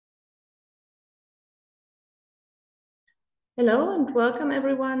Hello and welcome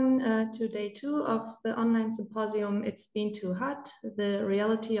everyone to day 2 of the online symposium. It's been too hot, the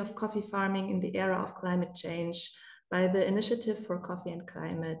reality of coffee farming in the era of climate change by the Initiative for Coffee and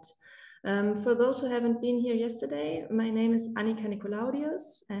Climate. For those who haven't been here yesterday, my name is 𝗍𝗵𝗃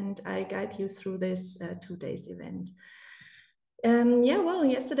𝗏𝗏 and I guide you through this 2 days event. Well,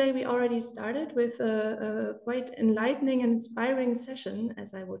 yesterday we already started with a quite enlightening and inspiring session,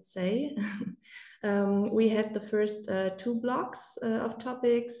 as I would say. We had the first 2 blocks of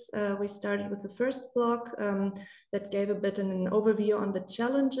topics. We started with the first block that gave a bit an overview on the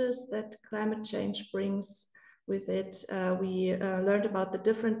challenges that climate change brings with it. We learned about the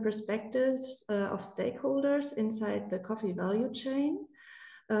different perspectives of stakeholders inside the coffee value chain.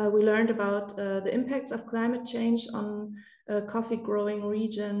 We learned about the impacts of climate change on coffee growing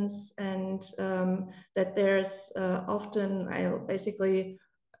regions, and that there's often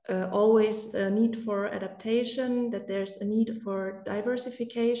always a need for adaptation, that there's a need for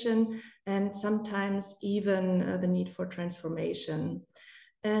diversification, and sometimes even the need for transformation.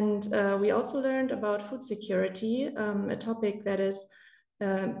 And we also learned about food security, a topic that is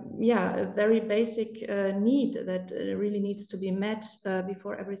a very basic need that really needs to be met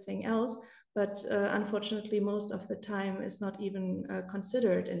before everything else, but unfortunately most of the time is not even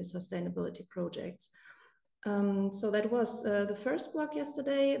considered in sustainability projects. So that was the first block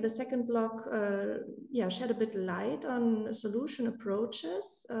yesterday. The second block shed a bit light on solution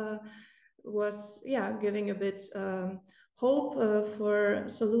approaches, was giving a bit hope for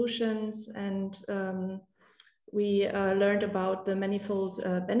solutions, and we learned about the manifold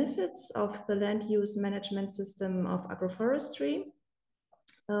benefits of the land use management system of agroforestry.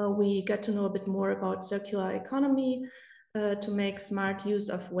 We got to know a bit more about circular economy to make smart use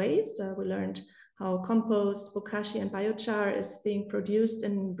of waste. We learned how compost, bokashi, and biochar is being produced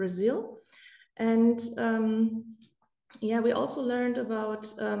in Brazil. And we also learned about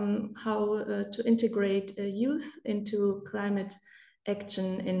how to integrate youth into climate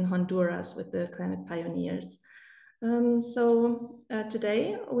action in Honduras with the climate pioneers.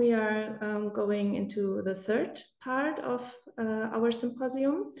 Today we are going into the third part of our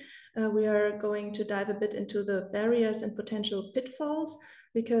symposium. We are going to dive a bit into the barriers and potential pitfalls,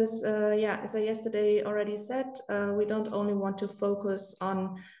 because as I yesterday already said, we don't only want to focus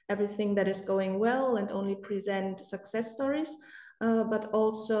on everything that is going well and only present success stories, but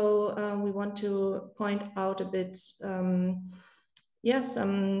also we want to point out a bit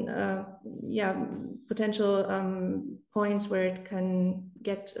some potential points where it can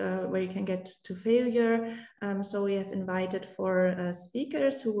get where you can get to failure. So we have invited 4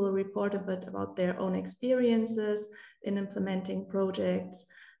 speakers who will report a bit about their own experiences in implementing projects,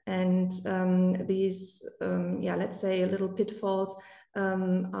 and these let's say little pitfalls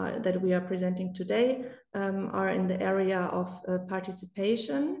that we are presenting today are in the area of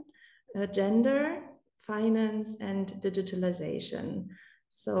participation, gender, finance, and digitalization.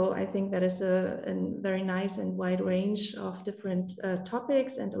 So I think that is a very nice and wide range of different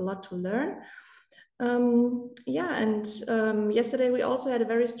topics and a lot to learn. Yesterday we also had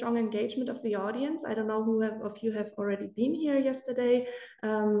a very strong engagement of the audience. I don't know who of you have already been here yesterday,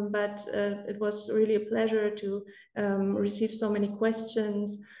 but it was really a pleasure to receive so many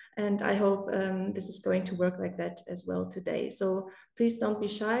questions. And I hope this is going to work like that as well today. So please don't be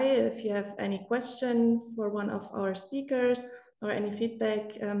shy. If you have any question for one of our speakers or any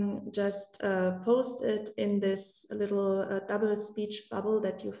feedback, just post it in this little double speech bubble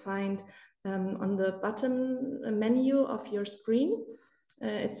that you find on the bottom menu of your screen.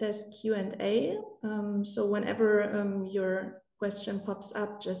 It says Q&A. So whenever your question pops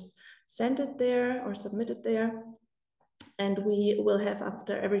up, just send it there or submit it there. And we will have,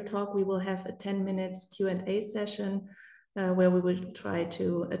 after every talk, we will have a 10 minutes Q&A session where we will try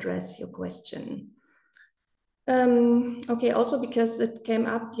to address your question. Also, because it came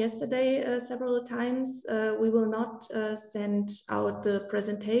up yesterday several times, we will not send out the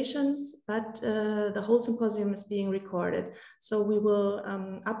presentations, but the whole symposium is being recorded. So we will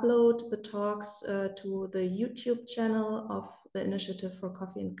upload the talks to the YouTube channel of the Initiative for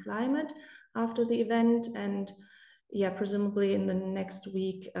Coffee and Climate after the event, and presumably in the next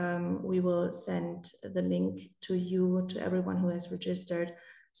week, we will send the link to you, to everyone who has registered,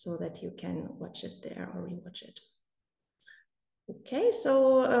 so that you can watch it there or rewatch it. Okay,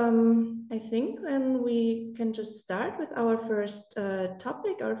 so I think then we can just start with our first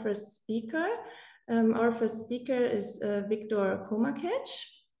topic, our first speaker. Our first speaker is Victor Komakech.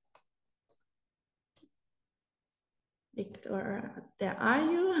 Victor, there are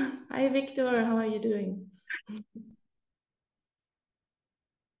you? Hi, Victor, how are you doing?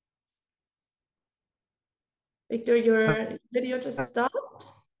 Victor, your video just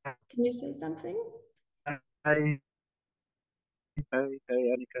stopped. Can you say something? Hi, Annika.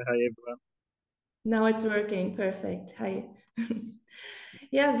 Hi, everyone. Now it's working. Perfect. Hi.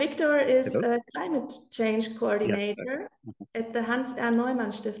 Yeah, Victor is Hello? a climate change coordinator at the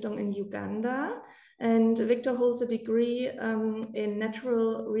Hans-R-Neumann Stiftung in Uganda. And Victor holds a degree in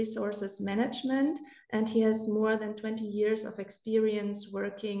natural resources management, and he has more than 20 years of experience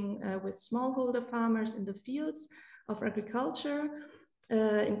working with smallholder farmers in the fields of agriculture,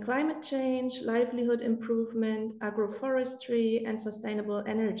 in climate change, livelihood improvement, agroforestry, and sustainable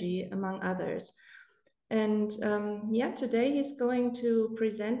energy, among others. And yeah, today he's going to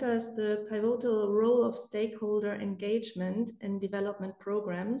present us the pivotal role of stakeholder engagement in development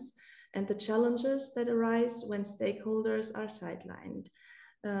programs and the challenges that arise when stakeholders are sidelined.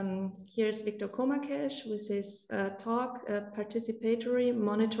 Here's Victor Komakech with his talk, Participatory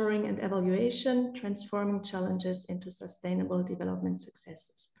Monitoring and Evaluation, Transforming Challenges into Sustainable Development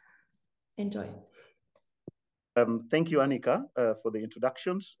Successes. Enjoy. Thank you, Annika, for the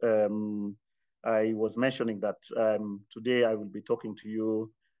introductions. I was mentioning that today I will be talking to you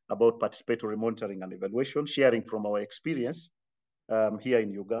about participatory monitoring and evaluation, sharing from our experience here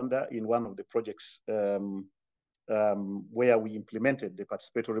in Uganda in one of the projects where we implemented the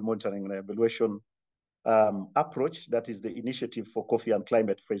participatory monitoring and evaluation approach. That is the Initiative for Coffee and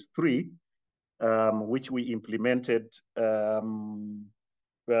Climate Phase 3, which we implemented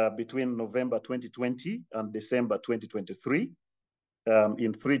between November 2020 and December 2023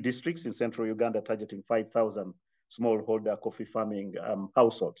 in 3 districts in central Uganda, targeting 5,000 smallholder coffee farming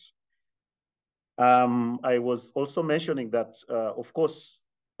households. I was also mentioning that, of course,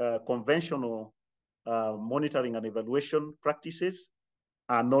 conventional monitoring and evaluation practices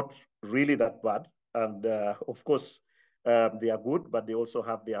are not really that bad. And of course, they are good, but they also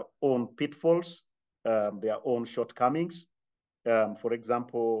have their own pitfalls, their own shortcomings. For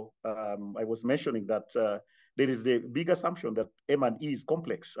example, I was mentioning that there is a big assumption that M&E is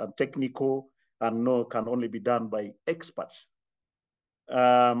complex and technical and can only be done by experts.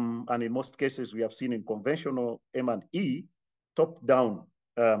 And in most cases, we have seen in conventional M&E, top-down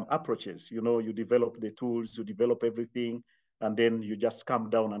approaches. You know, you develop the tools, you develop everything, and then you just come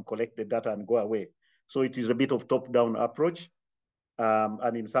down and collect the data and go away. So it is a bit of top-down approach.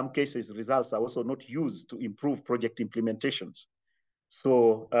 And in some cases, results are also not used to improve project implementations.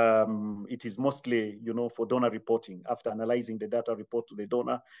 So it is mostly, you know, for donor reporting. After analyzing the data, report to the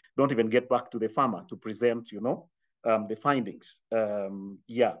donor, don't even get back to the farmer to present, you know, the findings.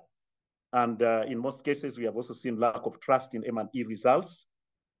 Yeah. And in most cases, we have also seen lack of trust in M&E results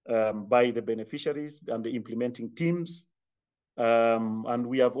by the beneficiaries and the implementing teams. And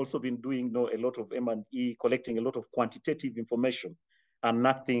we have also been doing a lot of M&E, collecting a lot of quantitative information and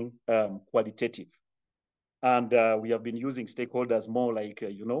nothing qualitative. And we have been using stakeholders more like,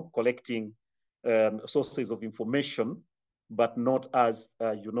 you know, collecting sources of information, but not as,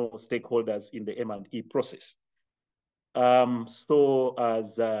 you know, stakeholders in the M&E process. So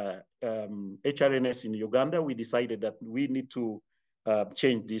as HRNS in Uganda, we decided that we need to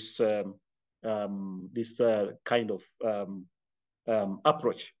change this, kind of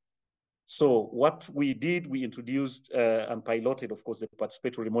approach. So what we did, we introduced and piloted, of course, the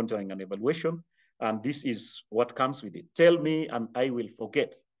participatory monitoring and evaluation. And this is what comes with it. Tell me and I will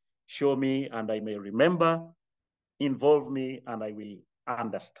forget. Show me and I may remember. Involve me and I will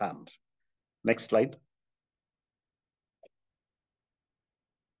understand. Next slide.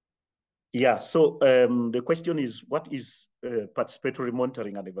 Yeah, so the question is, what is participatory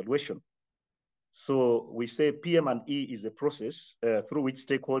monitoring and evaluation? So we say PM&E is a process through which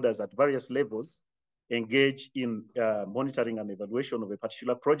stakeholders at various levels engage in monitoring and evaluation of a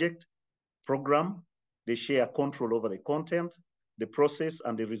particular project, program. They share control over the content, the process,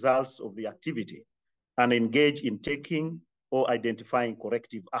 and the results of the activity, and engage in taking or identifying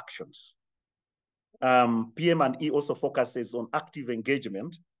corrective actions. PM&E also focuses on active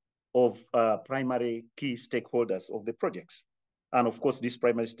engagement of primary key stakeholders of the projects. And of course, these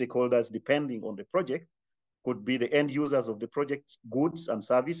primary stakeholders, depending on the project, could be the end users of the project goods and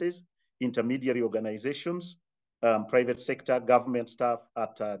services, intermediary organizations, private sector, government staff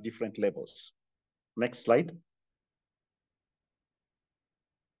at different levels. Next slide.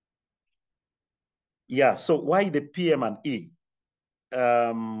 Yeah, so why the PM&E?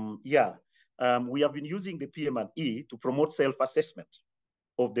 We have been using the PM&E to promote self-assessment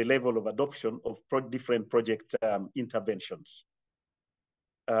of the level of adoption of different project interventions.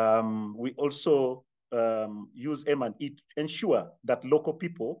 We also use M&E to ensure that local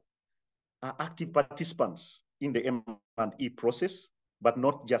people are active participants in the M&E process, but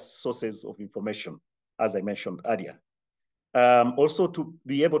not just sources of information. as I mentioned earlier. Also to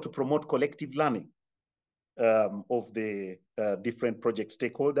be able to promote collective learning of the different project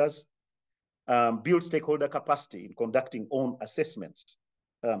stakeholders, build stakeholder capacity in conducting own assessments.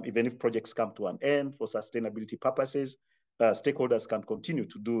 Even if projects come to an end for sustainability purposes, stakeholders can continue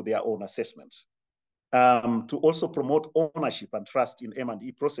to do their own assessments. To also promote ownership and trust in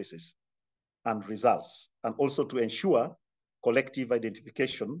M&E processes and results, and also to ensure collective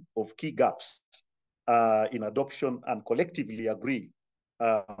identification of key gaps in adoption and collectively agree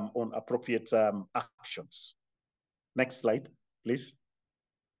on appropriate actions. Next slide, please.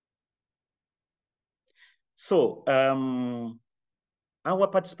 So our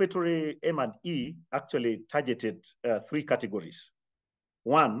participatory M&E actually targeted 3 categories.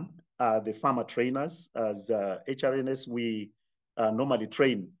 One, the farmer trainers. As HRNS, we normally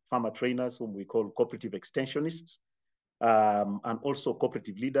train farmer trainers, whom we call cooperative extensionists, and also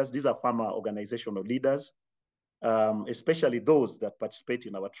cooperative leaders. These are farmer organizational leaders, especially those that participate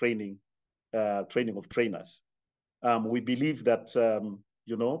in our training of trainers. We believe that,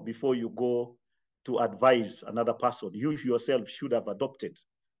 you know, before you go to advise another person, you yourself should have adopted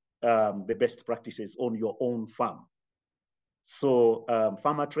the best practices on your own farm. So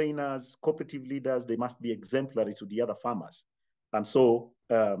farmer trainers, cooperative leaders, they must be exemplary to the other farmers. And so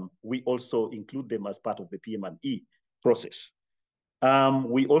we also include them as part of the PM&E process.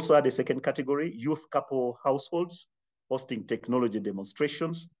 We also had a second category, youth couple households, hosting technology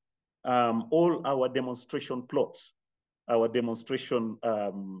demonstrations. All our demonstration plots, our demonstrations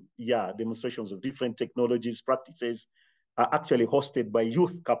of different technologies, practices, are actually hosted by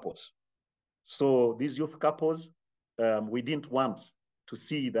youth couples. So these youth couples, we didn't want to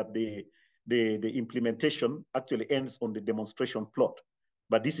see that the implementation actually ends on the demonstration plot.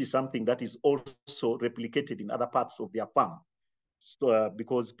 But this is something that is also replicated in other parts of their farm. So,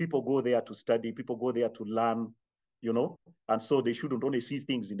 because people go there to study, people go there to learn, you know, and so they shouldn't only see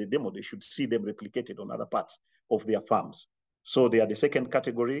things in the demo, they should see them replicated on other parts of their farms. So they are the second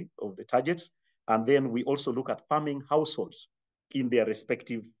category of the targets. And then we also look at farming households in their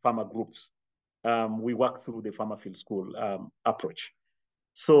respective farmer groups. We work through the farmer field school approach.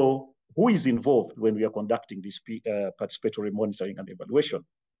 So who is involved when we are conducting this participatory monitoring and evaluation?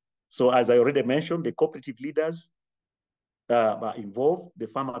 So as I already mentioned, the cooperative leaders are involved, the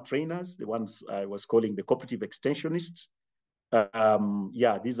farmer trainers, the ones I was calling the cooperative extensionists.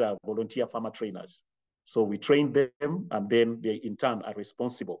 These are volunteer farmer trainers. So we train them, and then they in turn are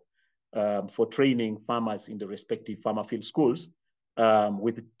responsible for training farmers in the respective farmer field schools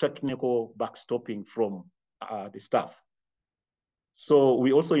with technical backstopping from the staff. So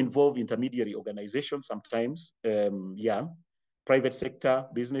we also involve intermediary organizations sometimes, private sector,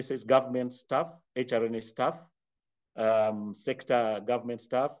 businesses, government staff, HRNS staff, sector government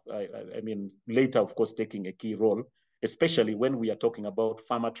staff, I mean, later, of course, taking a key role, especially when we are talking about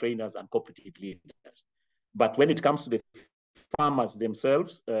farmer trainers and cooperative leaders. But when it comes to the farmers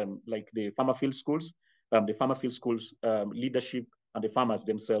themselves, like the farmer field schools, leadership and the farmers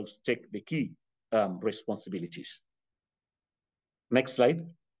themselves take the key responsibilities. Next slide.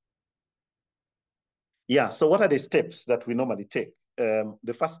 Yeah, so what are the steps that we normally take?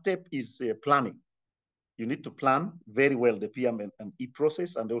 The first step is planning. You need to plan very well the PM&E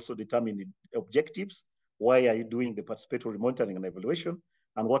process and also determine the objectives. Why are you doing the participatory monitoring and evaluation?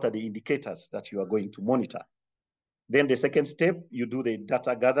 And what are the indicators that you are going to monitor? Then the second step, you do the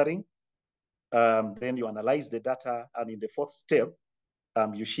data gathering. Then you analyze the data. And in the fourth step,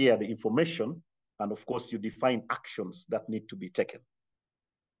 you share the information. And of course, you define actions that need to be taken.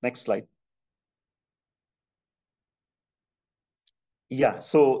 Next slide. Yeah,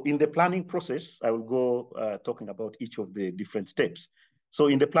 so in the planning process, I will go talking about each of the different steps. So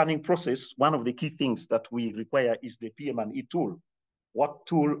in the planning process, one of the key things that we require is the PM&E tool. What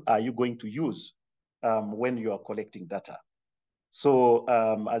tool are you going to use when you are collecting data? So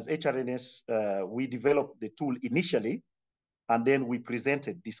as HRNS, we developed the tool initially, and then we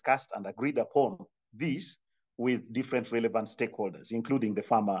presented, discussed, and agreed upon this with different relevant stakeholders, including the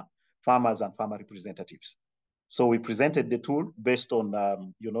farmers and farmer representatives. So we presented the tool based on,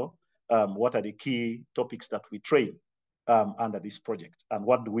 what are the key topics that we train under this project, and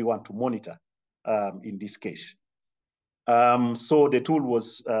what do we want to monitor in this case. So the tool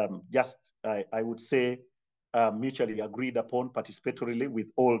was I would say, mutually agreed upon participatorily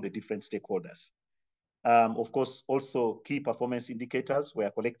with all the different stakeholders. Of course, also key performance indicators were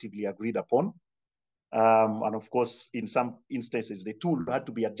collectively agreed upon. And of course, in some instances, the tool had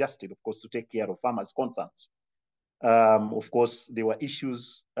to be adjusted, of course, to take care of farmers' concerns. Of course, there were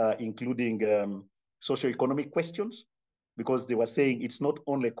issues socioeconomic questions, because they were saying it's not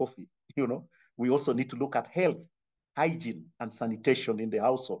only coffee, we also need to look at health, hygiene, and sanitation in the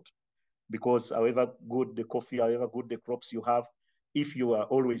household. Because however good the coffee, however good the crops you have, if you are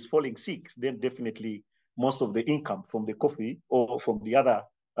always falling sick, then definitely most of the income from the coffee or from the other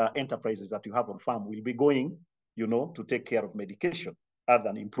enterprises that you have on farm will be going, to take care of medication other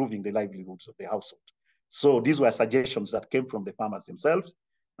than improving the livelihoods of the household. So these were suggestions that came from the farmers themselves.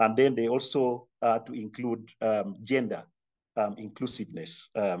 And then they also to include gender inclusiveness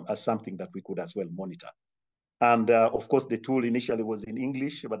as something that we could as well monitor. And of course, the tool initially was in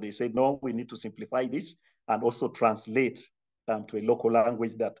English, but they said, no, we need to simplify this and also translate to a local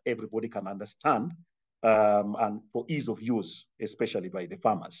language that everybody can understand and for ease of use, especially by the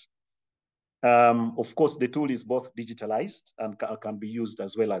farmers. Of course, the tool is both digitalized and can be used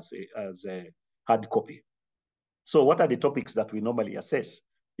as well as a hard copy. So what are the topics that we normally assess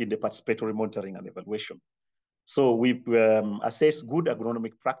in the participatory monitoring and evaluation? So we assess good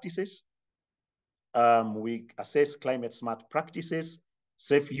agronomic practices. We assess climate smart practices,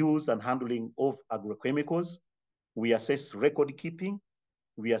 safe use and handling of agrochemicals. We assess record keeping.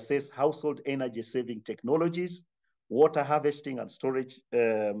 We assess household energy saving technologies, water harvesting and storage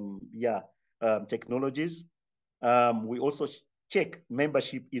technologies. We also check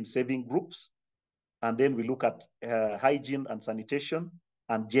membership in saving groups. And then we look at hygiene and sanitation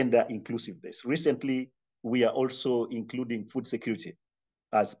and gender inclusiveness. Recently, we are also including food security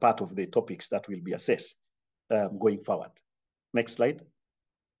as part of the topics that will be assessed going forward. Next slide.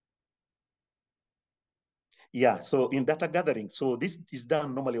 Yeah, so in data gathering, so this is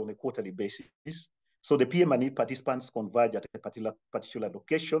done normally on a quarterly basis. So the PM&E participants converge at a particular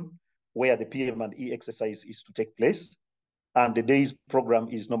location where the PM&E exercise is to take place, and the day's program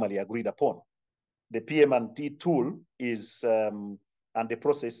is normally agreed upon. The PM&E tool is, and the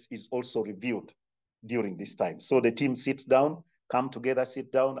process is also reviewed during this time. So the team sits down, come together,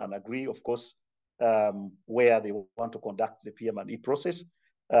 sit down and agree, of course, where they want to conduct the PM&E process,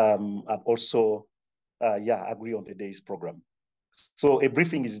 and also, agree on the day's program. So a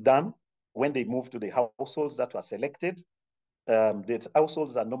briefing is done when they move to the households that were selected. The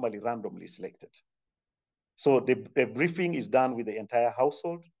households are normally randomly selected. So the briefing is done with the entire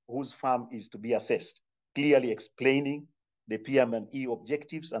household whose farm is to be assessed, clearly explaining the PM&E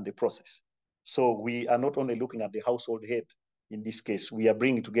objectives and the process. So we are not only looking at the household head. In this case, we are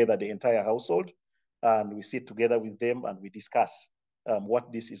bringing together the entire household, and we sit together with them and we discuss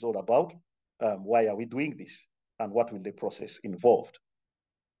what this is all about, why are we doing this, and what will the process involve.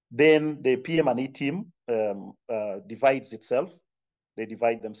 Then the PM&E team divides itself. They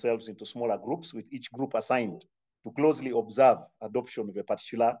divide themselves into smaller groups, with each group assigned to closely observe adoption of a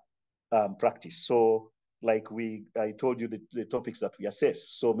particular practice. So like I told you the topics that we assess.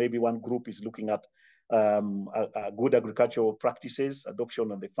 So maybe one group is looking at good agricultural practices,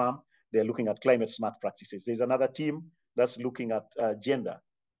 adoption on the farm. They're looking at climate smart practices. There's another team that's looking at gender.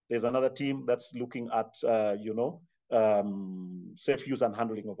 There's another team that's looking at, safe use and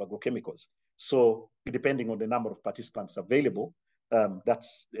handling of agrochemicals. So depending on the number of participants available,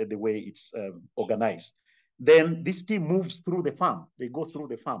 that's the way it's organized. Then this team moves through the farm. They go through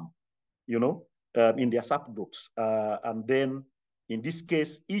the farm, in their subgroups. And then in this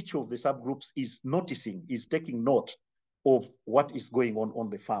case, each of the subgroups is taking note of what is going on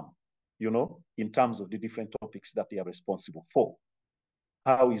the farm, in terms of the different topics that they are responsible for.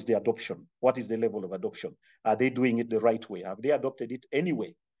 How is the adoption? What is the level of adoption? Are they doing it the right way? Have they adopted it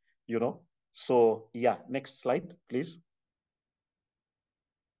anyway? So yeah, next slide, please.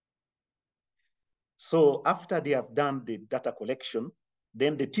 So after they have done the data collection,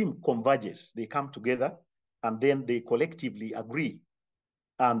 then the team converges. They come together and then they collectively agree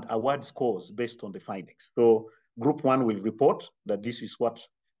and award scores based on the findings. So group one will report that this is what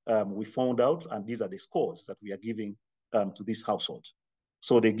we found out, and these are the scores that we are giving to this household.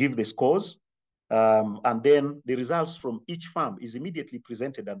 So they give the scores, and then the results from each farm is immediately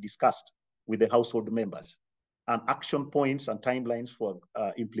presented and discussed with the household members, and action points and timelines for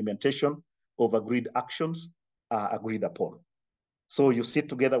implementation of agreed actions are agreed upon. So you sit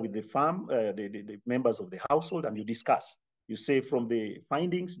together with the farm, the members of the household, and you discuss. You say from the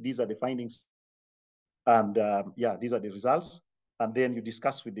findings, these are the findings, and these are the results. And then you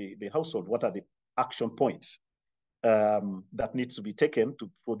discuss with the household, what are the action points that needs to be taken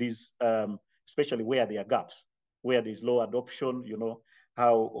for these, especially where there are gaps, where there's low adoption,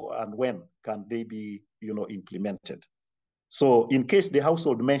 how and when can they be, implemented. So in case the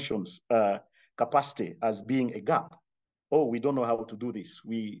household mentions capacity as being a gap, we don't know how to do this.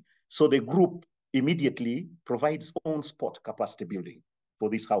 So the group immediately provides on-spot capacity building for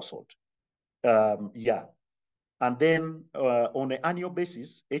this household. And then on an annual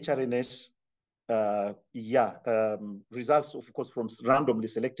basis, HRNS results, of course, from randomly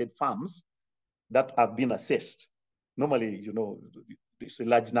selected farms that have been assessed. Normally, you know, it's a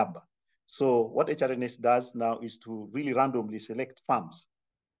large number. So what HRNS does now is to really randomly select farms,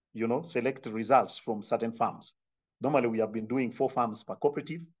 you know, select results from certain farms. Normally, we have been doing 4 farms per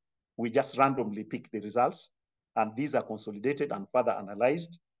cooperative. We just randomly pick the results, and these are consolidated and further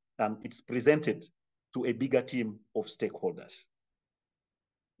analyzed, and it's presented to a bigger team of stakeholders.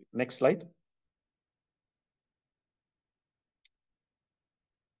 Next slide.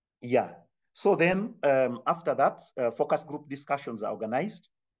 Yeah. So then after that, focus group discussions are organized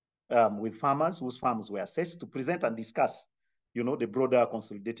with farmers whose farms were assessed to present and discuss, you know, the broader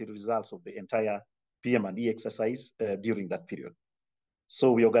consolidated results of the entire PM and E exercise during that period.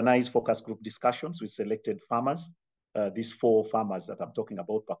 So we organize focus group discussions with selected farmers, these 4 farmers that I'm talking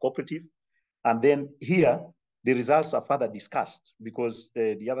about per cooperative. And then here, the results are further discussed because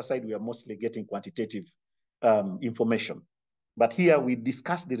the other side, we are mostly getting quantitative information. But here we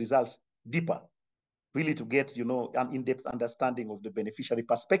discuss the results deeper, really to get, you know, an in-depth understanding of the beneficiary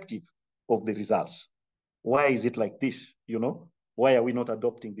perspective of the results. Why is it like this? You know, why are we not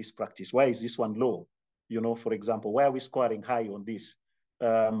adopting this practice? Why is this one low? You know, for example, why are we scoring high on this?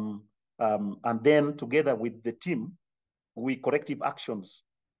 And then together with the team, corrective actions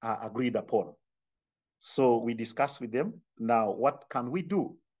are agreed upon. So we discuss with them, now what can we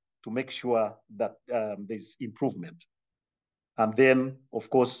do to make sure that there's improvement? And then, of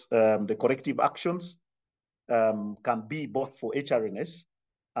course, the corrective actions can be both for HRNS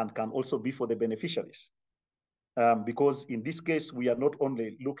and can also be for the beneficiaries. Because in this case, we are not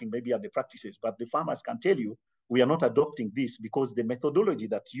only looking maybe at the practices, but the farmers can tell you, we are not adopting this because the methodology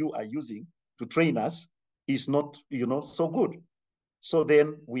that you are using to train us is not, you know, so good. So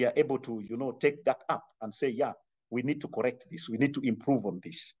then we are able to, you know, take that up and say, yeah, we need to correct this. We need to improve on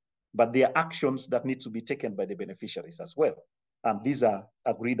this. But there are actions that need to be taken by the beneficiaries as well. And these are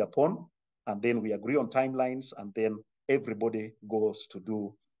agreed upon. And then we agree on timelines. And then everybody goes to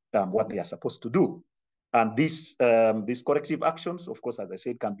do what they are supposed to do. And these corrective actions, of course, as I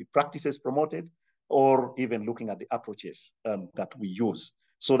said, can be practices promoted or even looking at the approaches that we use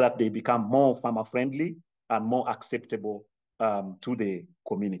so that they become more farmer-friendly and more acceptable to the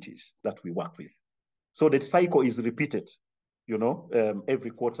communities that we work with. So the cycle is repeated, you know,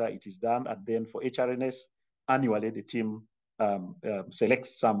 every quarter it is done. And then for HRNS, annually the team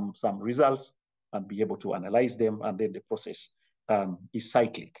selects some results and be able to analyze them. And then the process is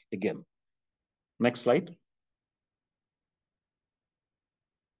cyclic again. Next slide.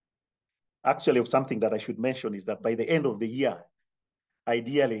 Actually, something that I should mention is that by the end of the year,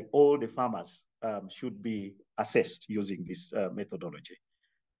 ideally, all the farmers should be assessed using this methodology,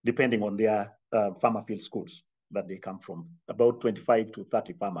 depending on their farmer field schools that they come from, about 25 to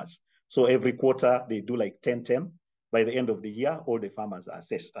 30 farmers. So every quarter, they do like 10-10. By the end of the year, all the farmers are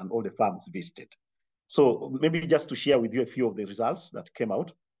assessed and all the farms visited. So maybe just to share with you a few of the results that came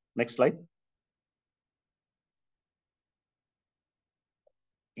out. Next slide.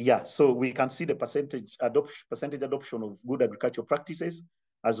 Yeah, so we can see the percentage adoption of good agricultural practices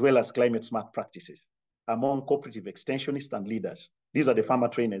as well as climate smart practices among cooperative extensionists and leaders. These are the farmer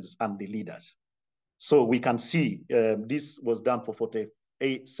trainers and the leaders. So we can see this was done for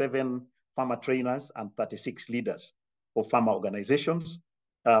 47 farmer trainers and 36 leaders of farmer organizations.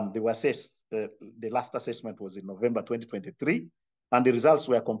 They were assessed, the last assessment was in November 2023, and the results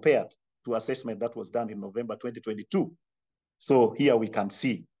were compared to assessment that was done in November 2022. So here we can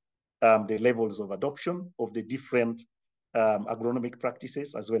see the levels of adoption of the different agronomic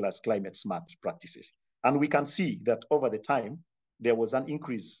practices as well as climate smart practices. And we can see that over the time, there was an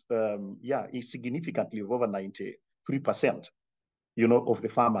increase, significantly of over 93%, you know, of the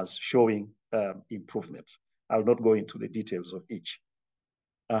farmers showing improvements. I'll not go into the details of each.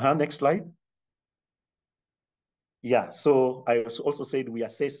 Next slide. Yeah, so I also said we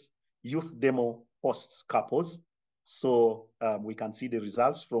assess youth demo hosts couples. So we can see the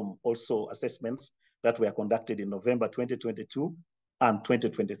results from also assessments that were conducted in November 2022 and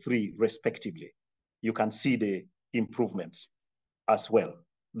 2023, respectively. You can see the improvements as well.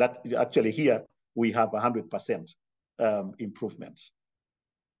 That actually here we have 100% improvement.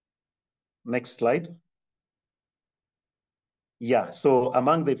 Next slide. Yeah, so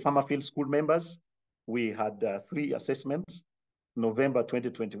among the farmer field school members, we had 3 assessments, November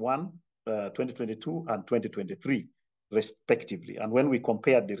 2021, 2022, and 2023, respectively. And when we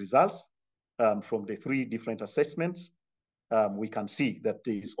compared the results from the 3 different assessments, we can see that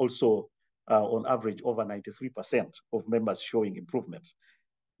there is also, on average, over 93% of members showing improvements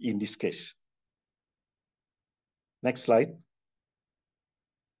in this case. Next slide.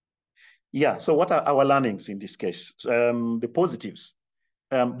 Yeah, so what are our learnings in this case? The positives.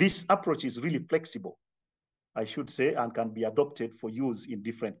 This approach is really flexible, I should say, and can be adopted for use in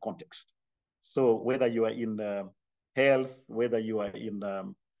different contexts. So whether you are in health, whether you are in,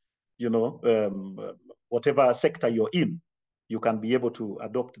 whatever sector you're in, you can be able to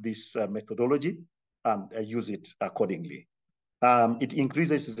adopt this methodology and use it accordingly. It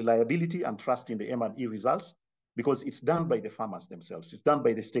increases reliability and trust in the M&E results because it's done by the farmers themselves. It's done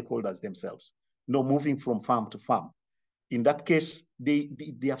by the stakeholders themselves, no moving from farm to farm. In that case, they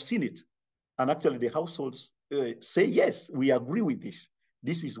have seen it. And actually the households say, yes, we agree with this.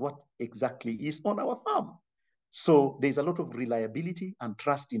 This is what exactly is on our farm. So there's a lot of reliability and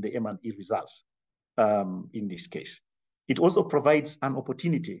trust in the M&E results in this case. It also provides an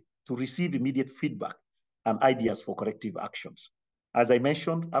opportunity to receive immediate feedback and ideas for corrective actions. As I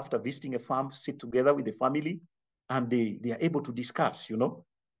mentioned, after visiting a farm, sit together with the family, and they are able to discuss,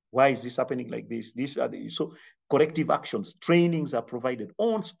 why is this happening like this? So corrective actions, trainings are provided,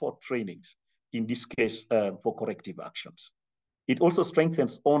 on-spot trainings, in this case, for corrective actions. It also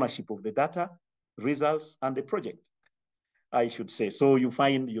strengthens ownership of the data, results, and the project, I should say. So you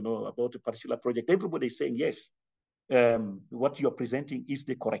find, about a particular project, everybody is saying, yes, what you're presenting is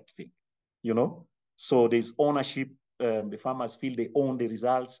the correct thing, So there's ownership. The farmers feel they own the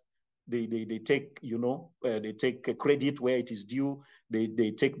results. They take, they take credit where it is due.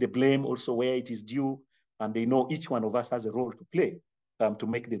 They take the blame also where it is due. And they know each one of us has a role to play to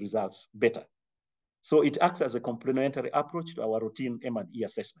make the results better. So it acts as a complementary approach to our routine M&E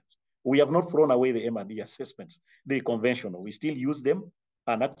assessments. We have not thrown away the M&E assessments. They're conventional. We still use them.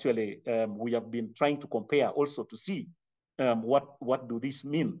 And actually, we have been trying to compare also to see what do this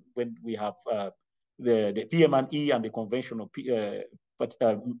mean when we have the PM&E and the conventional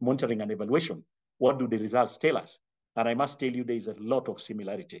monitoring and evaluation. What do the results tell us? And I must tell you, there is a lot of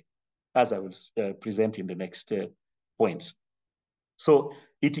similarity, as I will present in the next points. So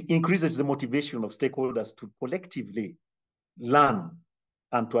it increases the motivation of stakeholders to collectively learn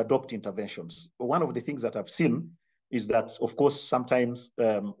and to adopt interventions. One of the things that I've seen is that, of course, sometimes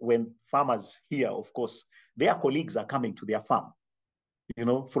when farmers hear, of course, their colleagues are coming to their farm,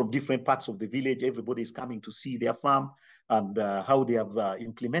 from different parts of the village. Everybody is coming to see their farm and how they have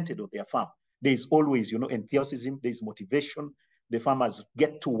implemented on their farm. There's always, enthusiasm, there's motivation. The farmers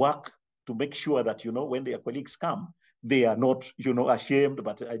get to work to make sure that, when their colleagues come, they are not, ashamed,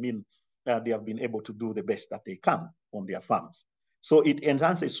 but I mean, they have been able to do the best that they can on their farms. So it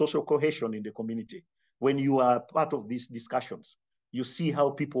enhances social cohesion in the community. When you are part of these discussions, you see how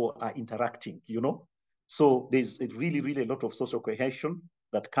people are interacting, So there's really, really a lot of social cohesion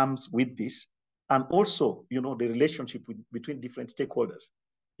that comes with this. And also, the relationship between different stakeholders.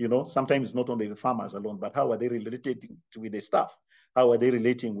 Sometimes not only the farmers alone, but how are they related with the staff? How are they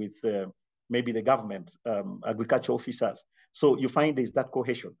relating with maybe the government, agriculture officers? So you find there's that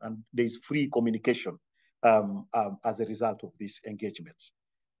cohesion and there's free communication as a result of these engagements.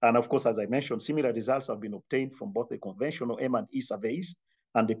 And of course, as I mentioned, similar results have been obtained from both the conventional M&E surveys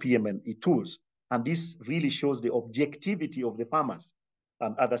and the PM&E tools. And this really shows the objectivity of the farmers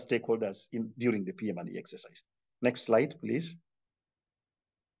and other stakeholders during the PM&E exercise. Next slide, please.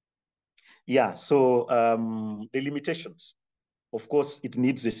 Yeah, so the limitations. Of course, it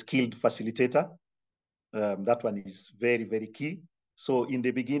needs a skilled facilitator. That one is very, very key. So in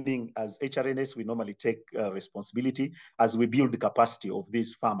the beginning, as HRNS, we normally take responsibility as we build the capacity of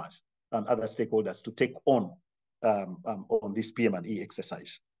these farmers and other stakeholders to take on this PM&E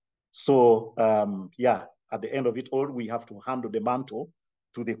exercise. So yeah, at the end of it all, we have to hand the mantle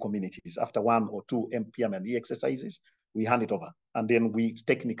to the communities. After 1 or 2 PM&E exercises, we hand it over, and then we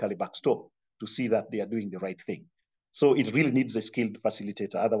technically backstop to see that they are doing the right thing. So it really needs a skilled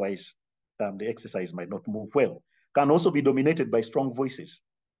facilitator. Otherwise, the exercise might not move well. Can also be dominated by strong voices.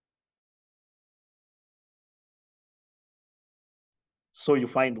 So you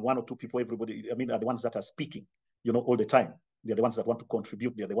find 1 or 2 people, everybody, I mean, are the ones that are speaking, all the time. They're the ones that want to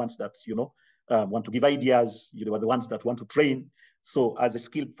contribute. They're the ones that, want to give ideas. Are the ones that want to train. So as a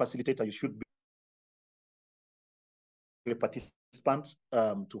skilled facilitator, you should be a participant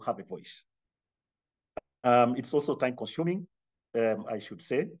to have a voice. It's also time consuming, I should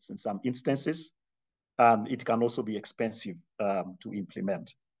say, in some instances, and it can also be expensive to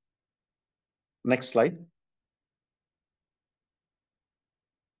implement. Next slide.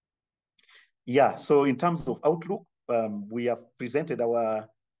 Yeah, so in terms of outlook, we have presented our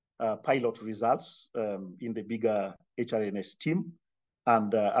pilot results in the bigger HRNS team.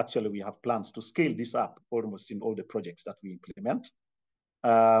 And actually, we have plans to scale this up almost in all the projects that we implement.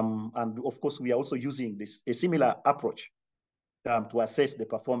 And of course, we are also using a similar approach to assess the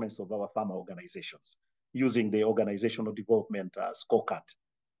performance of our farmer organizations using the organizational development scorecard.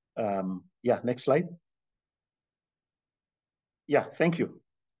 Yeah, next slide. Yeah, thank you.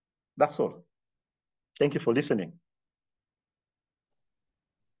 That's all. Thank you for listening.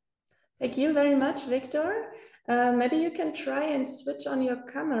 Thank you very much, Victor. Maybe you can try and switch on your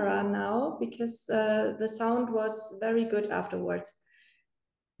camera now, because the sound was very good afterwards.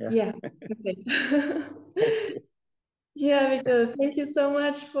 Yeah, okay. Yeah, Victor, thank you so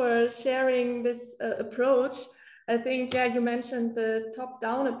much for sharing this approach. I think, yeah, you mentioned the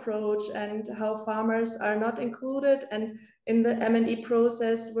top-down approach and how farmers are not included, and in the M&E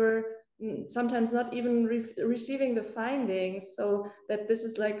process we're sometimes not even receiving the findings, so that this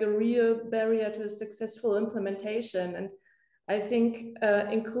is like a real barrier to successful implementation. And I think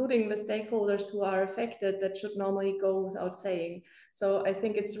including the stakeholders who are affected, that should normally go without saying. So I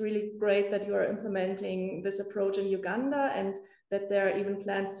think it's really great that you are implementing this approach in Uganda, and that there are even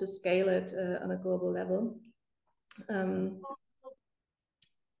plans to scale it on a global level.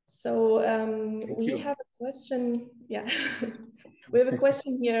 We have a question. Yeah, we have a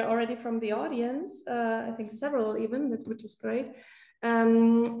question here already from the audience. I think several even, which is great.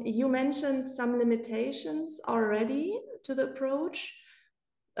 You mentioned some limitations already to the approach,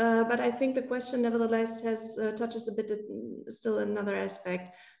 but I think the question nevertheless touches a bit still another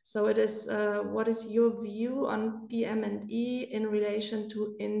aspect. So it is, what is your view on PM&E in relation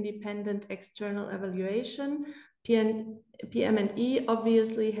to independent external evaluation? PM&E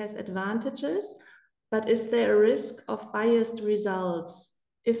obviously has advantages, but is there a risk of biased results?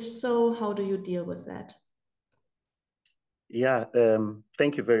 If so, how do you deal with that? Yeah,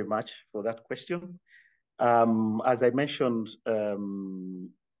 thank you very much for that question. As I mentioned,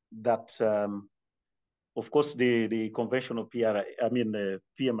 of course, the conventional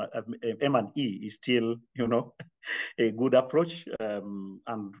M&E is still, a good approach.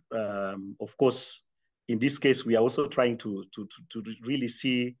 Of course, in this case, we are also trying to really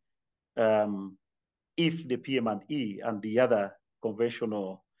see if the PM&E and the other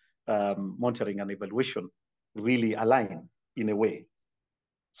conventional monitoring and evaluation really align in a way.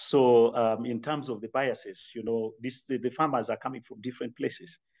 So in terms of the biases, the farmers are coming from different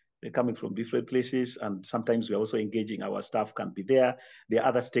places. They're coming from different places, and sometimes we're also engaging, our staff can be there. There are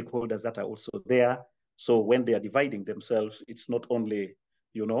other stakeholders that are also there. So when they are dividing themselves, it's not only,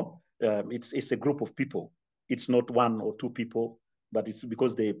 it's a group of people. It's not one or two people, but it's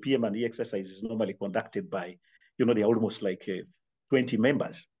because the PM&E exercise is normally conducted by, they're almost like 20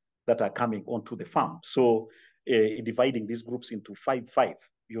 members that are coming onto the farm. So dividing these groups into 5,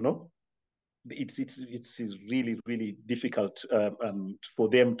 it's really, really difficult for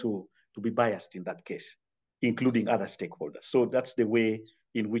them to be biased in that case, including other stakeholders. So that's the way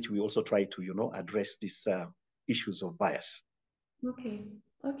in which we also try to, address these issues of bias. Okay.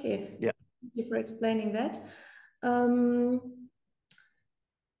 Okay. Yeah. Thank you for explaining that.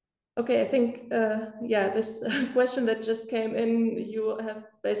 Okay, I think, yeah, this question that just came in, you have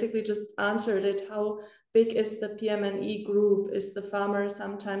basically just answered it. How big is the PM&E group? Is the farmer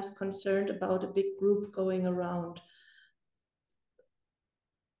sometimes concerned about a big group going around?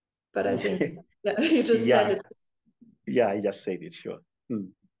 But I think, yeah, you just said it. Yeah, I just said it, sure.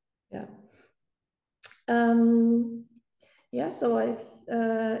 Yeah. Yeah, so I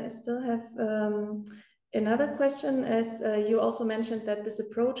still have another question, as you also mentioned that this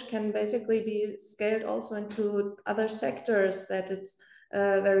approach can basically be scaled also into other sectors, that it's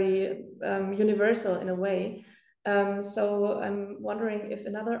very universal in a way. So I'm wondering if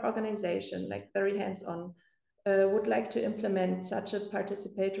another organization, like very hands-on, would like to implement such a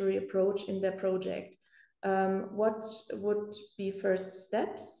participatory approach in their project. What would be first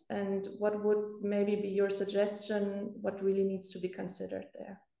steps, and what would maybe be your suggestion? What really needs to be considered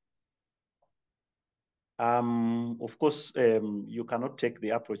there? Of course, you cannot take the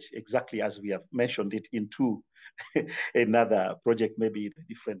approach exactly as we have mentioned it into another project, maybe in a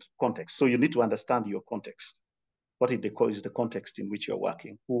different context. So you need to understand your context. What is the context in which you're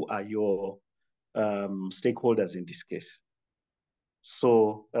working? Who are your stakeholders in this case?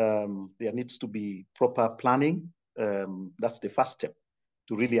 So there needs to be proper planning. That's the first step,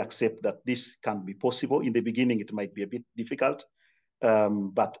 to really accept that this can be possible. In the beginning, it might be a bit difficult,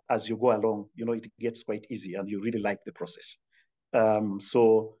 but as you go along, it gets quite easy, and you really like the process.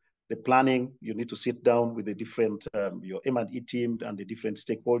 So the planning, you need to sit down with the different, your M&E team and the different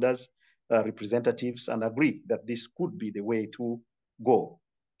stakeholders, representatives, and agree that this could be the way to go.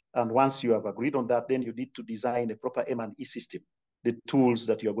 And once you have agreed on that, then you need to design a proper M&E system, the tools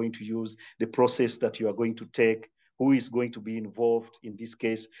that you are going to use, the process that you are going to take, who is going to be involved in this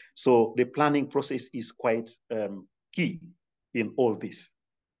case. So the planning process is quite key in all this.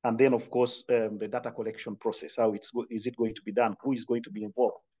 And then, of course, the data collection process, how is it going to be done? Who is going to be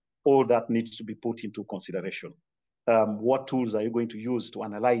involved? All that needs to be put into consideration. What tools are you going to use to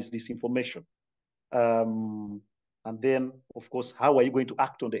analyze this information? And then, of course, how are you going to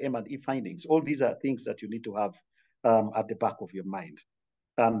act on the M&E findings? All these are things that you need to have at the back of your mind.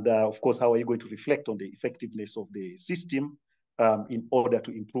 And of course, how are you going to reflect on the effectiveness of the system in order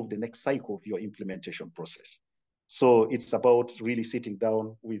to improve the next cycle of your implementation process? So it's about really sitting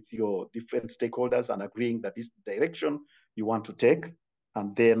down with your different stakeholders and agreeing that this is the direction you want to take.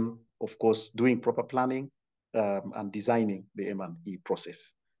 And then, of course, doing proper planning and designing the M&E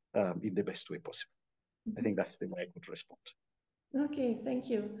process in the best way possible. I think that's the way I could respond. Okay, thank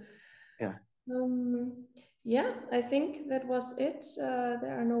you. Yeah. Yeah, I think that was it.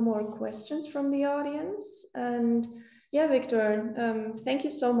 There are no more questions from the audience. And yeah, Victor, thank you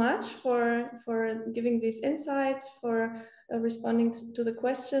so much for giving these insights, for responding to the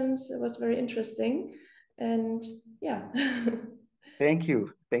questions. It was very interesting. And yeah. Thank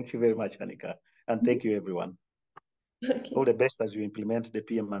you. Thank you very much, Annika. And thank you, everyone. Okay. All the best as you implement the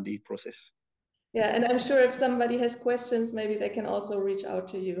PM&E process. Yeah, and I'm sure if somebody has questions, maybe they can also reach out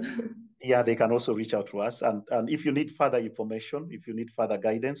to you. Yeah, they can also reach out to us. And if you need further information, if you need further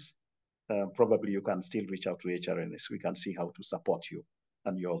guidance, probably you can still reach out to HRNS. We can see how to support you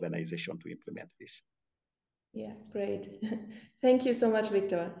and your organization to implement this. Yeah, great. Thank you so much,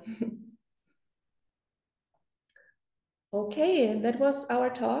 Victor. Okay, that was our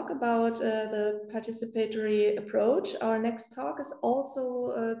talk about the participatory approach. Our next talk is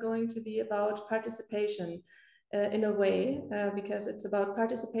also going to be about participation in a way, because it's about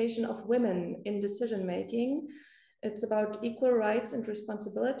participation of women in decision-making. It's about equal rights and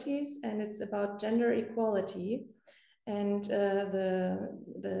responsibilities, and it's about gender equality. And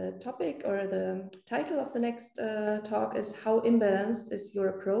the topic or the title of the next talk is How Imbalanced is Your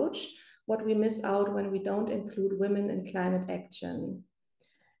Approach? What we miss out when we don't include women in climate action.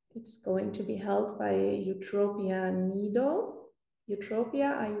 It's going to be held by Eutropia Ngido.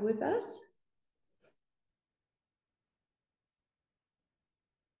 Eutropia, are you with us?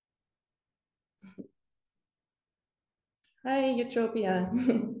 Hi, Eutropia.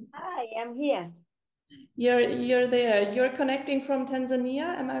 Hi, I'm here. You're there. You're connecting from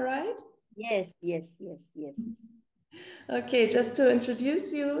Tanzania, am I right? Yes. Okay, just to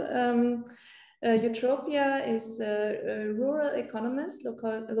introduce you, Eutropia is a rural economist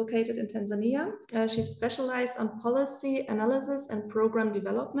located in Tanzania. She's specialized on policy analysis and program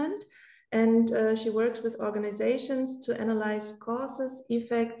development, and she works with organizations to analyze causes,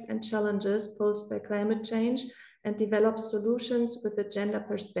 effects, and challenges posed by climate change and develop solutions with a gender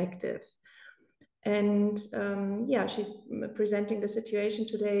perspective. And yeah, she's presenting the situation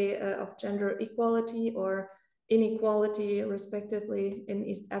today of gender equality or inequality, respectively, in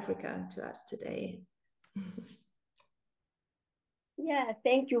East Africa to us today. Yeah,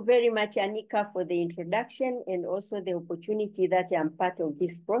 thank you very much, Annika, for the introduction and also the opportunity that I'm part of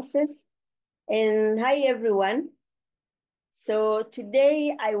this process. And hi, everyone. So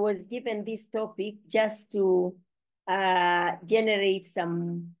today I was given this topic just to generate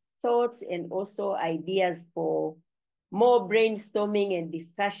some thoughts and also ideas for more brainstorming and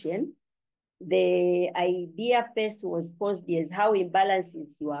discussion. The idea first was posed as how imbalanced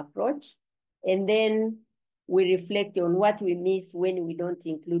is your approach, and then we reflect on what we miss when we don't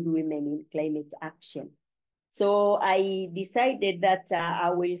include women in climate action. So I decided that I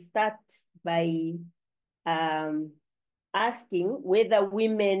will start by asking whether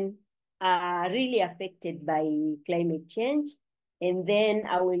women are really affected by climate change, and then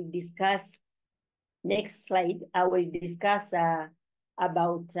I will discuss, next slide, I will discuss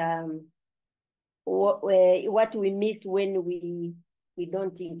about what we miss when we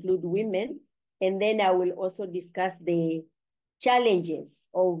don't include women. And then I will also discuss the challenges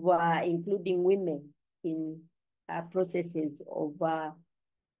of including women in processes of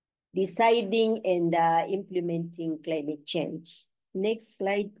deciding and implementing climate change. Next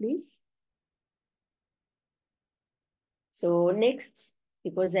slide, please. So next,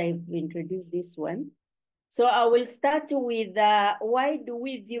 because I've introduced this one. So I will start with why do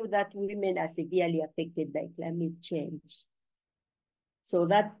we view that women are severely affected by climate change? So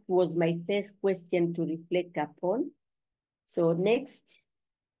that was my first question to reflect upon. So next.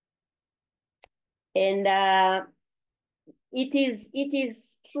 And it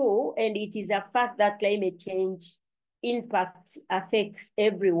is true, and it is a fact that climate change impact affects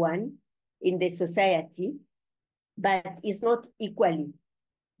everyone in the society, but it's not equally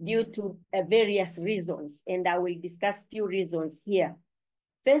due to various reasons. And I will discuss few reasons here.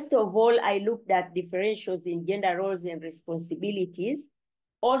 First of all, I looked at differentials in gender roles and responsibilities,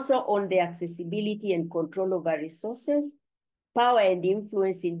 also on the accessibility and control over resources, power and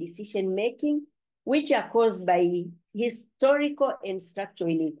influence in decision-making, which are caused by historical and structural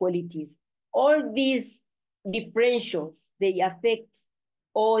inequalities. All these differentials, they affect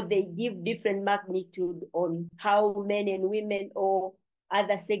or they give different magnitude on how men and women or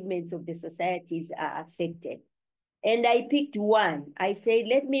other segments of the societies are affected. And I picked one. I said,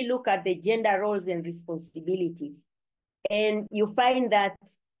 let me look at the gender roles and responsibilities. And you find that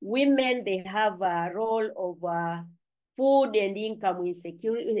women, they have a role of food and income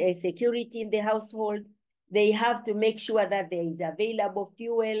security in the household. They have to make sure that there is available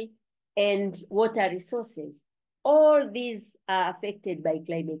fuel and water resources. All these are affected by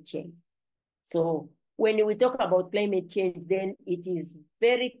climate change. So when we talk about climate change, then it is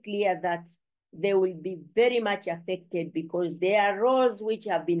very clear that they will be very much affected because there are roles which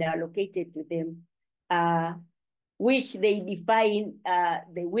have been allocated to them, which they define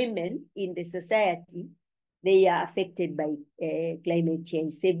the women in the society. They are affected by climate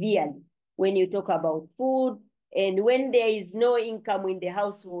change severely. When you talk about food, and when there is no income in the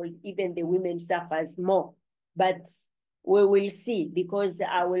household, even the women suffers more. But we will see, because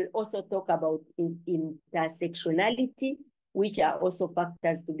I will also talk about intersectionality, which are also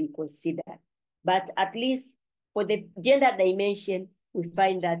factors to be considered. But at least for the gender dimension, we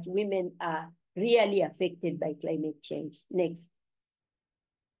find that women are really affected by climate change. Next.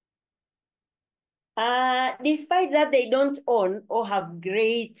 Despite that they don't own or have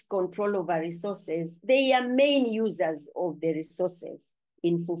great control over resources, they are main users of the resources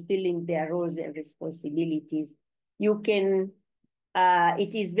in fulfilling their roles and responsibilities. You can,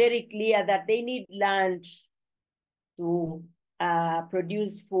 it is very clear that they need land to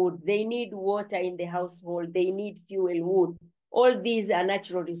produce food. They need water in the household. They need fuel, wood. All these are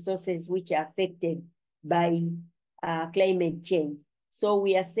natural resources which are affected by climate change. So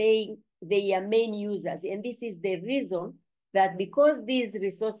we are saying they are main users. And this is the reason that because these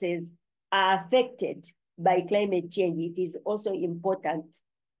resources are affected by climate change, it is also important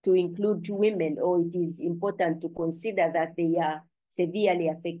to include women, or it is important to consider that they are severely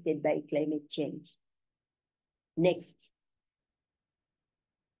affected by climate change. Next.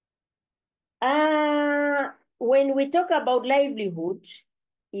 When we talk about livelihood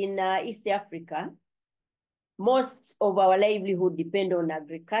in East Africa, most of our livelihood depend on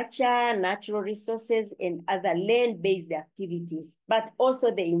agriculture, natural resources, and other land-based activities, but also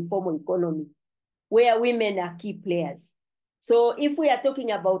the informal economy, where women are key players. So if we are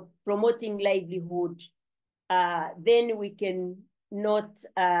talking about promoting livelihood, then we can not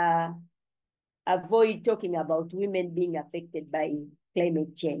avoid talking about women being affected by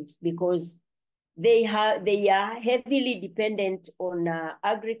climate change, because they are heavily dependent on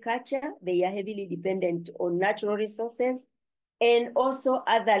agriculture. They are heavily dependent on natural resources, and also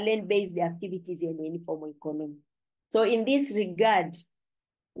other land-based activities in the informal economy. So in this regard,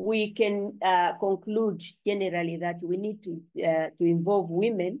 we can conclude generally that we need to involve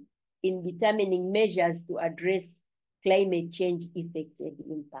women in determining measures to address climate change effects and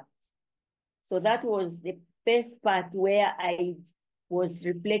impacts. So that was the first part where I was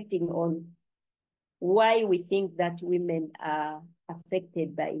reflecting on why we think that women are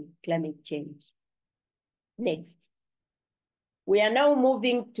affected by climate change. Next. We are now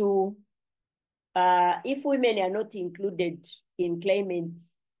moving to if women are not included in climate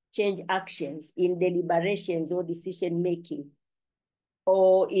change actions, in deliberations or decision-making,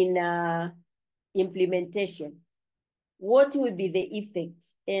 or in implementation, what will be the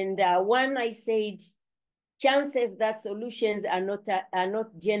effects? And one, I said, chances that solutions are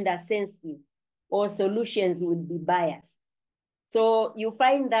not gender sensitive, or solutions will be biased. So you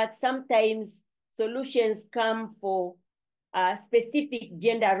find that sometimes solutions come for specific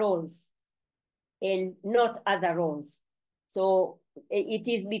gender roles and not other roles. So it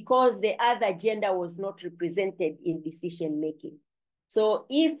is because the other gender was not represented in decision-making. So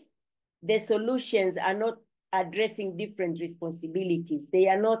if the solutions are not addressing different responsibilities, they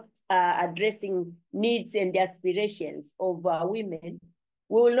are not addressing needs and aspirations of women,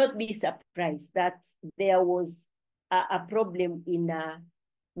 we will not be surprised that there was a problem in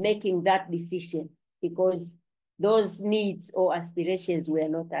making that decision, because those needs or aspirations were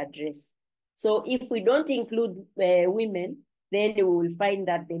not addressed. So if we don't include women, then we will find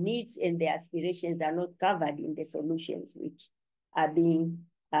that the needs and the aspirations are not covered in the solutions which are being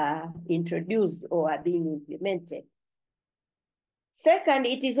introduced or are being implemented. Second,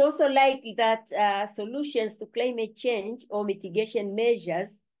 it is also likely that solutions to climate change or mitigation measures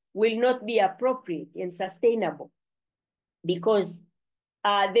will not be appropriate and sustainable, because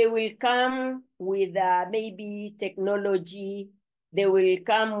They will come with maybe technology. They will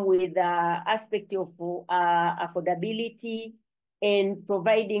come with aspect of affordability and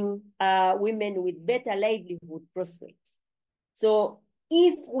providing women with better livelihood prospects. So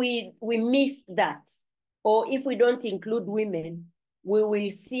if we miss that, or if we don't include women, we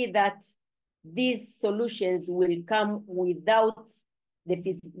will see that these solutions will come without the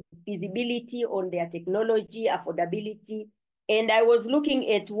feasibility on their technology, affordability. And I was looking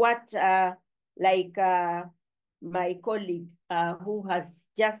at what my colleague who has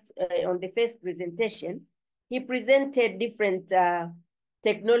just on the first presentation, he presented different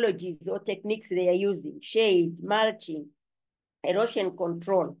technologies or techniques they are using: shade, mulching, erosion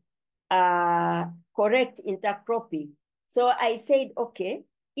control, correct intercropping. So I said, okay,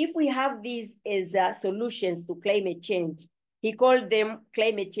 if we have these as solutions to climate change, he called them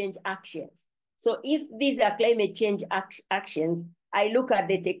climate change actions. So if these are climate change actions, I look at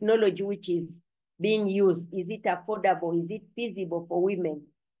the technology which is being used. Is it affordable? Is it feasible for women?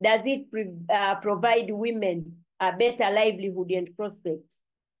 Does it provide women a better livelihood and prospects?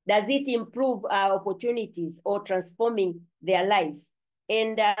 Does it improve opportunities or transforming their lives?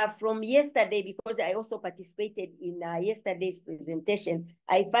 And from yesterday, because I also participated in yesterday's presentation,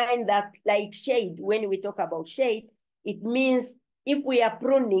 I find that like shade, when we talk about shade, it means if we are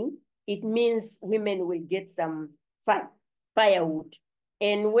pruning, it means women will get some firewood.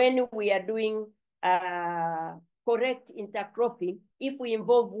 And when we are doing correct intercropping, if we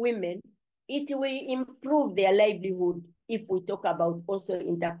involve women, it will improve their livelihood if we talk about also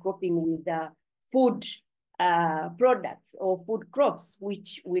intercropping with food products or food crops,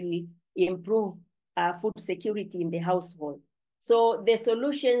 which will improve food security in the household. So the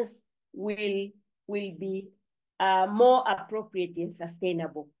solutions will be more appropriate and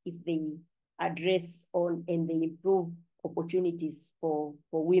sustainable if they address on and they improve opportunities for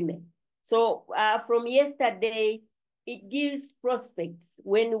women. So from yesterday, it gives prospects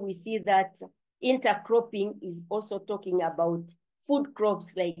when we see that intercropping is also talking about food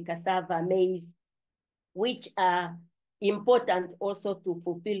crops like cassava, maize, which are important also to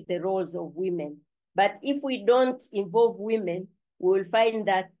fulfill the roles of women. But if we don't involve women, we will find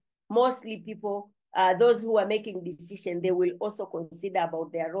that mostly people, those who are making decisions, they will also consider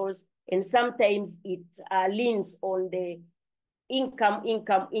about their roles. And sometimes it leans on the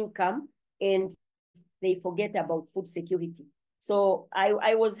income, and they forget about food security. So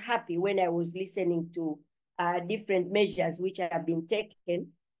I was happy when I was listening to different measures which have been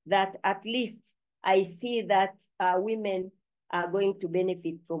taken, that at least I see that women are going to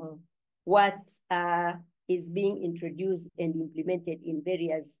benefit from what is being introduced and implemented in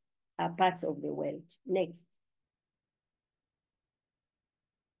various parts of the world. Next.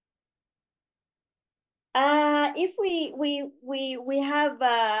 If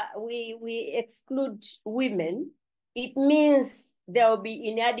we exclude women, it means there will be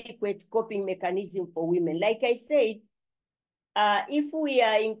inadequate coping mechanism for women. Like I said, if we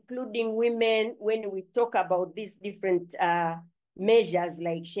are including women when we talk about these different measures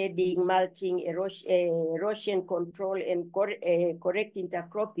like shading, mulching, erosion control, and correct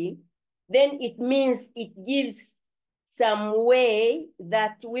intercropping, then it means it gives some way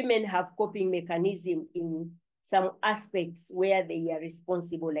that women have coping mechanism in some aspects where they are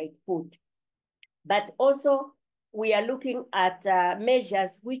responsible, like food. But also, we are looking at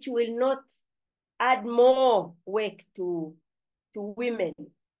measures which will not add more work to women,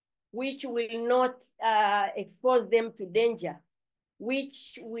 which will not expose them to danger,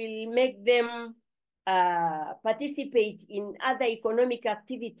 which will make them participate in other economic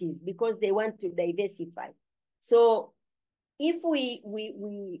activities because they want to diversify. So if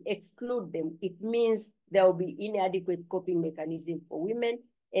we exclude them, it means there will be inadequate coping mechanism for women,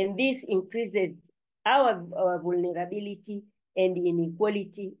 and this increases our vulnerability and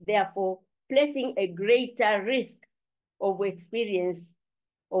inequality, therefore placing a greater risk of experiencing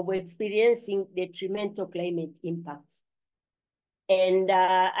detrimental climate impacts. And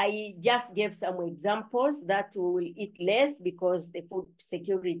I just gave some examples that we will eat less because the food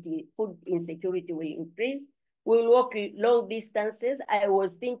insecurity will increase. We'll walk long distances. I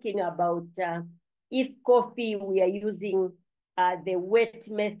was thinking about if coffee, we are using the wet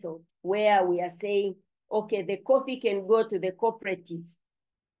method, where we are saying, okay, the coffee can go to the cooperatives.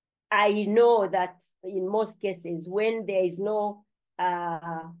 I know that in most cases, when there is no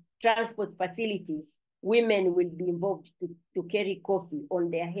transport facilities, women will be involved to carry coffee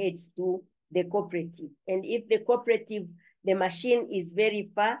on their heads to the cooperative. And if the cooperative, the machine is very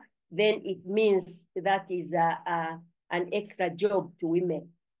far, then it means that is an extra job to women.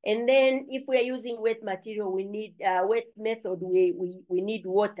 And then if we are using wet material, we need wet method, we need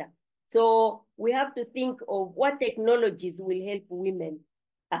water. So we have to think of what technologies will help women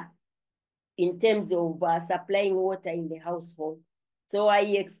in terms of supplying water in the household. So I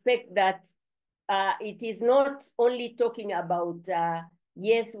expect that it is not only talking about,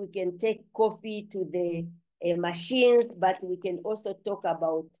 yes, we can take coffee to the machines, but we can also talk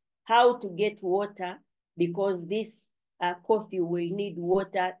about how to get water, because this coffee will need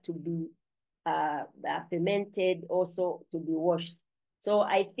water to be fermented, also to be washed. So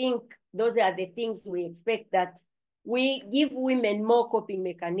I think those are the things we expect, that we give women more coping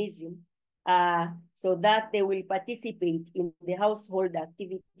mechanism so that they will participate in the household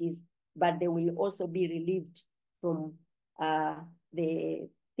activities, but they will also be relieved from the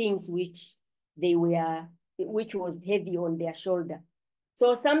things which was heavy on their shoulder.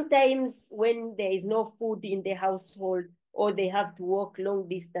 So sometimes when there is no food in the household, or they have to walk long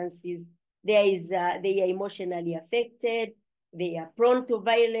distances, they are emotionally affected. They are prone to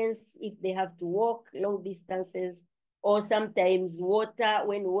violence if they have to walk long distances. Or sometimes water,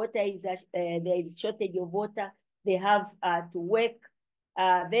 when water is there is shortage of water, they have to work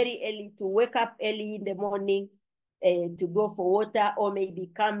very early, to wake up early in the morning to go for water, or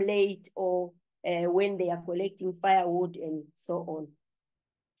maybe come late, or when they are collecting firewood and so on.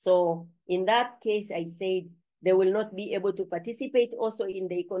 So in that case, I said they will not be able to participate also in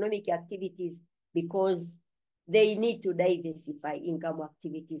the economic activities, because they need to diversify income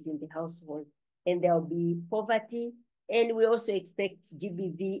activities in the household, and there will be poverty. And we also expect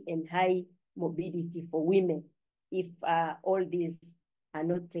GBV and high morbidity for women if all these are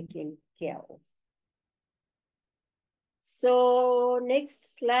not taken care of. So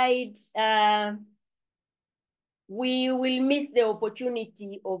next slide. We will miss the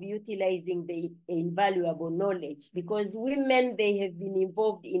opportunity of utilizing the invaluable knowledge, because women, they have been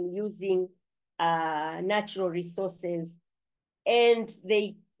involved in using natural resources, and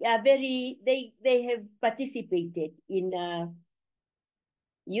they are they have participated in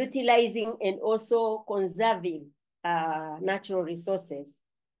utilizing and also conserving natural resources.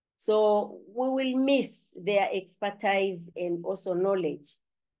 So we will miss their expertise and also knowledge,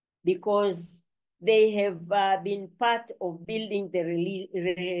 because they have been part of building the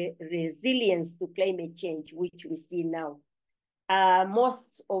resilience to climate change, which we see now.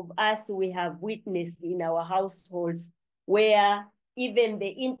 Most of us, we have witnessed in our households where even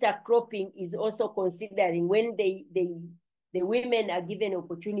the intercropping is also considering, when the women are given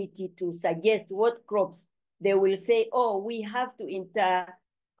opportunity to suggest what crops, they will say, oh, we have to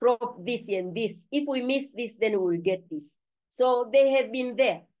intercrop this and this. If we miss this, then we will get this. So they have been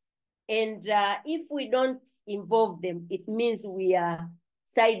there. And if we don't involve them, it means we are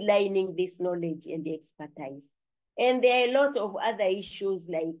sidelining this knowledge and the expertise. And there are a lot of other issues,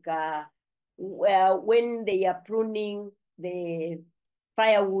 like when they are pruning the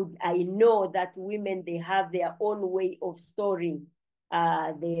firewood, I know that women, they have their own way of storing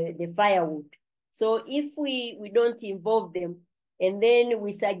the firewood. So if we don't involve them, and then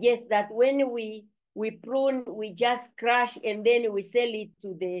we suggest that when we prune, we just crush and then we sell it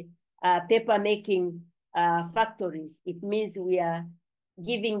to the paper making factories, it means we are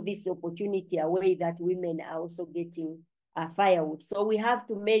giving this opportunity away, that women are also getting firewood. So we have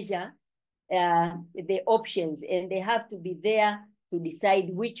to measure the options, and they have to be there to decide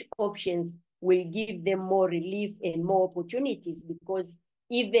which options will give them more relief and more opportunities, because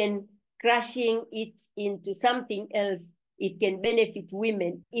even crushing it into something else, it can benefit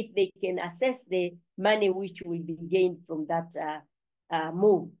women if they can assess the money which will be gained from that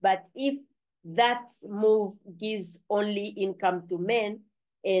move. But if that move gives only income to men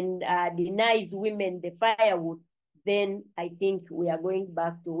and denies women the firewood, then I think we are going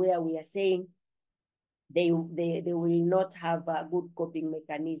back to where we are saying they will not have good coping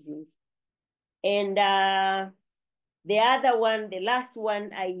mechanisms. And the other one, the last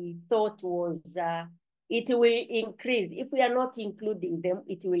one, I thought was it will increase, if we are not including them,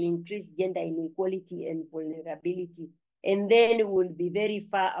 it will increase gender inequality and vulnerability. And then we'll be very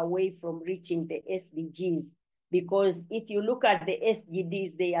far away from reaching the SDGs. Because if you look at the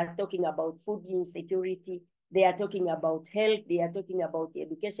SDGs, they are talking about food insecurity, they are talking about health, they are talking about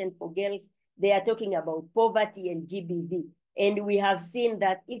education for girls, they are talking about poverty and GBV. And we have seen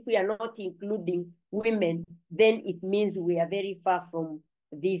that if we are not including women, then it means we are very far from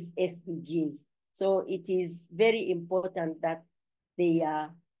these SDGs. So it is very important that they are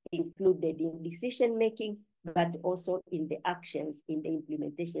included in decision-making, but also in the actions, in the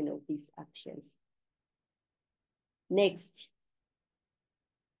implementation of these actions. Next.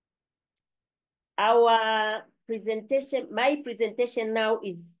 Our my presentation now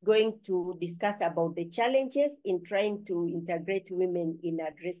is going to discuss about the challenges in trying to integrate women in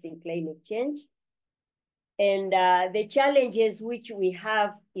addressing climate change. And the challenges which we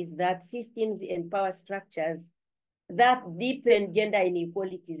have is that systems and power structures that deepen gender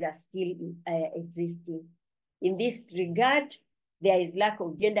inequalities are still existing. In this regard, there is lack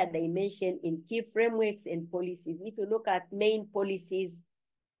of gender dimension in key frameworks and policies. If you look at main policies,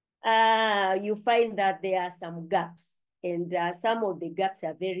 you find that there are some gaps, and some of the gaps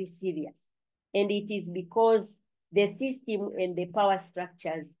are very serious. And it is because the system and the power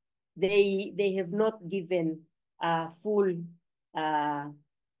structures, they have not given full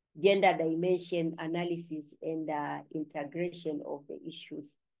gender dimension analysis and integration of the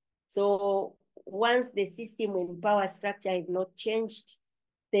issues. So once the system and power structure have not changed,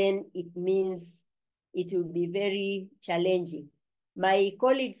 then it means it will be very challenging. My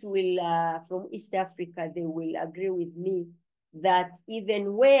colleagues will, from East Africa, they will agree with me that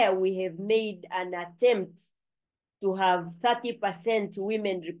even where we have made an attempt to have 30%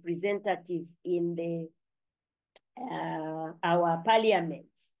 women representatives in the our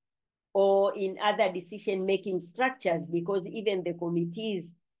parliaments or in other decision-making structures, because even the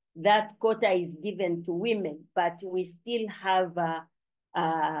committees, that quota is given to women, but we still have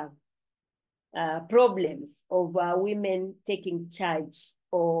problems of women taking charge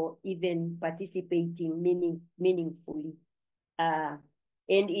or even participating meaningfully.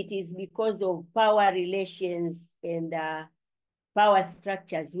 And it is because of power relations and power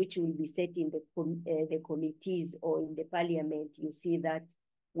structures which will be set in the committees or in the parliament. You see that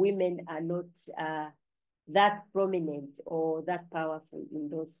women are not that prominent or that powerful in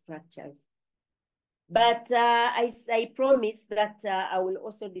those structures. But I promise that I will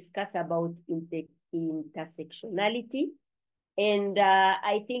also discuss about intersectionality. And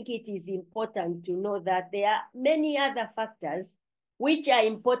I think it is important to know that there are many other factors which are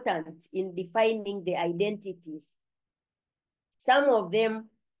important in defining the identities. Some of them,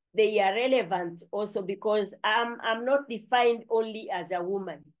 they are relevant also because I'm not defined only as a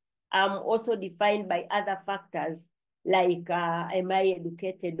woman. I'm also defined by other factors like, am I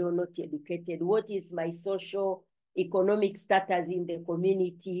educated or not educated? What is my social economic status in the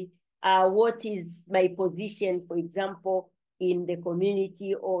community? What is my position, for example, in the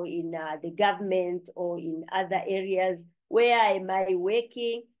community or in the government or in other areas? Where am I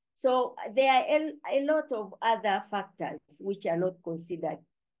working? So there are a lot of other factors which are not considered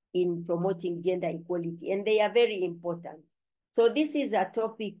in promoting gender equality, and they are very important. So this is a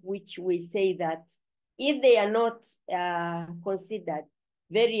topic which we say that if they are not considered,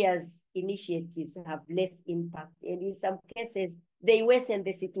 various initiatives have less impact, and in some cases, they worsen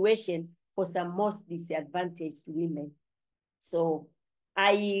the situation for some most disadvantaged women. So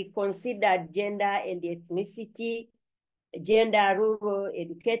I consider gender and ethnicity, gender, rural,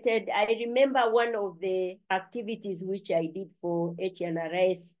 educated. I remember one of the activities which I did for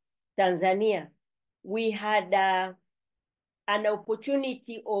HNRS Tanzania. We had an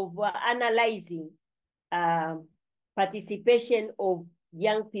opportunity of analyzing participation of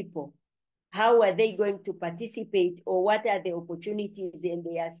young people. How are they going to participate, or what are the opportunities and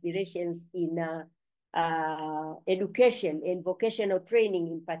the aspirations in education and vocational training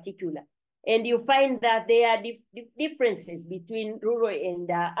in particular? And you find that there are differences between rural and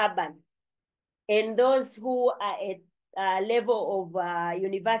urban. And those who are at level of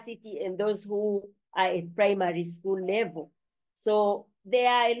university and those who are at primary school level. So there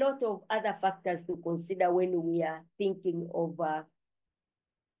are a lot of other factors to consider when we are thinking of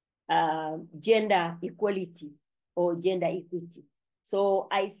gender equality or gender equity. So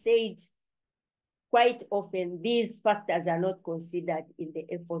I said quite often these factors are not considered in the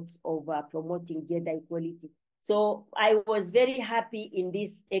efforts of promoting gender equality. So I was very happy in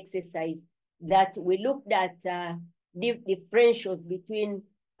this exercise that we looked at differentials between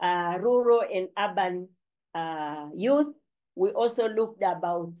rural and urban youth. We also looked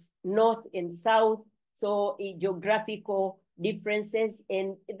about north and south, so geographical differences,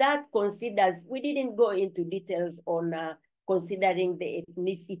 and that considers, we didn't go into details on considering the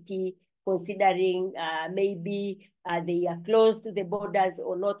ethnicity, considering maybe they are close to the borders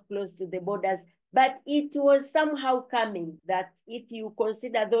or not close to the borders, but it was somehow coming that if you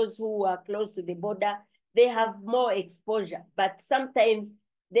consider those who are close to the border, they have more exposure, but sometimes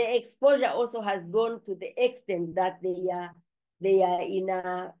the exposure also has gone to the extent that they are in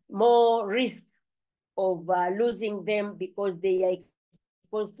a more risk of losing them because they are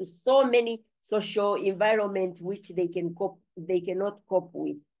exposed to so many social environments which they cannot cope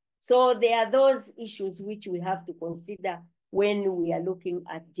with. So there are those issues which we have to consider when we are looking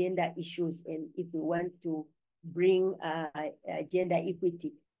at gender issues and if we want to bring gender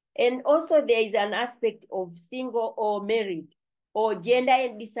equity. And also there is an aspect of single or married or gender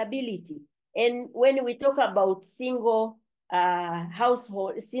and disability. And when we talk about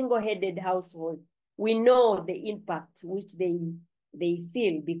single-headed household, we know the impact which they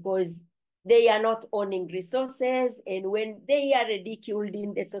feel, because they are not owning resources, and when they are ridiculed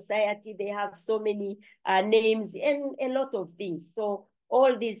in the society, they have so many names and a lot of things. So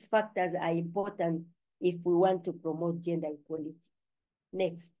all these factors are important if we want to promote gender equality.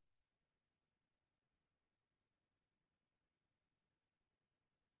 Next.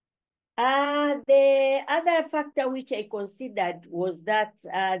 The other factor which I considered was that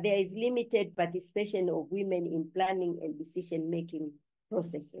there is limited participation of women in planning and decision-making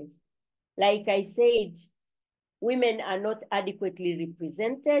processes. Like I said, women are not adequately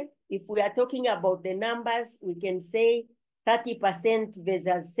represented. If we are talking about the numbers, we can say 30%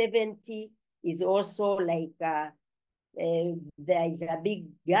 versus 70 is also like there is a big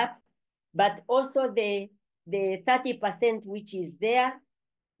gap. But also the 30% which is there,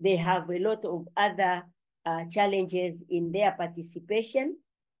 they have a lot of other challenges in their participation.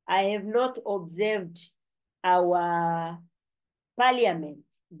 I have not observed our parliament,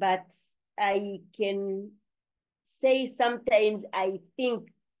 but I can say sometimes I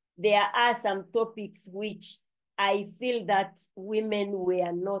think there are some topics which I feel that women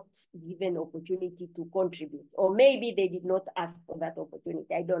were not given opportunity to contribute, or maybe they did not ask for that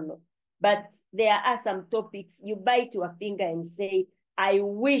opportunity, I don't know. But there are some topics you bite your finger and say, I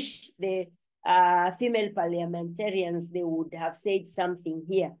wish the female parliamentarians, they would have said something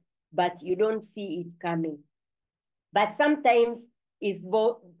here, but you don't see it coming. But sometimes it's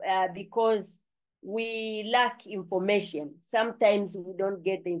both because we lack information. Sometimes we don't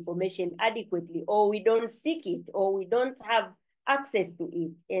get the information adequately, or we don't seek it, or we don't have access to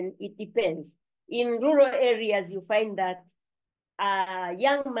it, and it depends. In rural areas, you find that a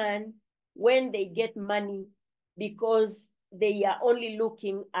young man, when they get money, because they are only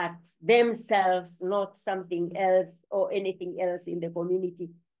looking at themselves, not something else or anything else in the community,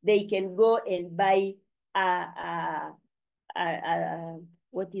 they can go and buy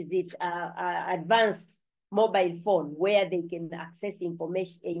advanced mobile phone where they can access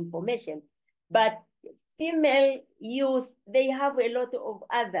information. But female youth, they have a lot of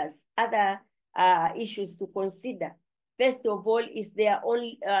other issues to consider. First of all, is their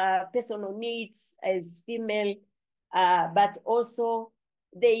own personal needs as female, but also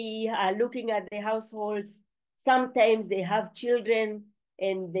they are looking at the households. Sometimes they have children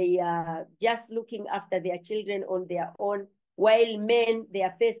and they are just looking after their children on their own, while men,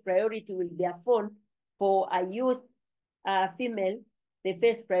 their first priority will be a phone. For a youth female, the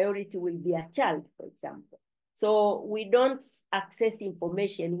first priority will be a child, for example. So we don't access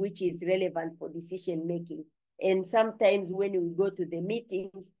information which is relevant for decision making. And sometimes when we go to the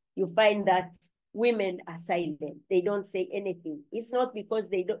meetings, you find that women are silent. They don't say anything. It's not because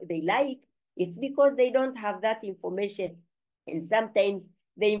they like, it's because they don't have that information. And sometimes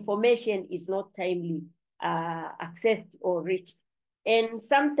the information is not timely accessed or reached. And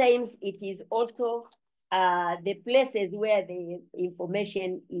sometimes it is also the places where the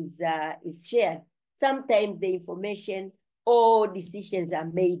information is shared. Sometimes the information or decisions are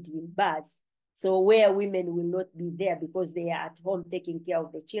made in bars. So where women will not be there because they are at home taking care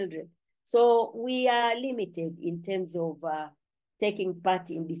of the children. So we are limited in terms of taking part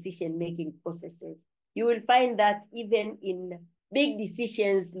in decision-making processes. You will find that even in big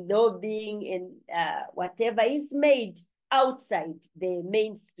decisions, lobbying and whatever is made outside the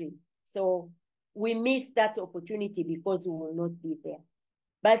mainstream. So we miss that opportunity because we will not be there.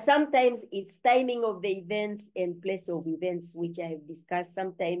 But sometimes it's timing of the events and place of events, which I have discussed.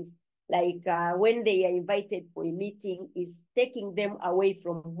 Sometimes, like when they are invited for a meeting, is taking them away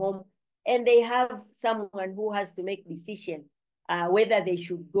from home, and they have someone who has to make decision whether they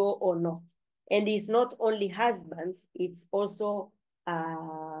should go or not. And it's not only husbands, it's also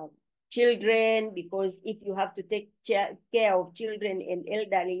children, because if you have to take care of children and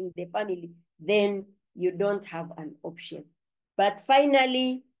elderly in the family, then you don't have an option. But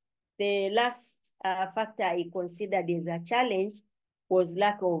finally, the last factor I considered as a challenge was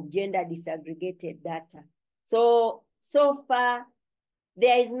lack of gender disaggregated data. So far,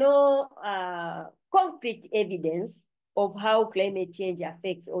 there is no concrete evidence of how climate change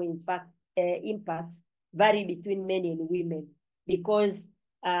affects or in fact impacts vary between men and women, because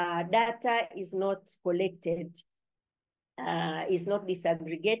data is not collected, is not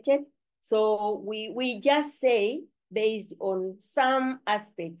disaggregated. So we just say based on some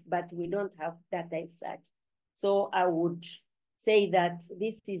aspects, but we don't have data as such. So I would say that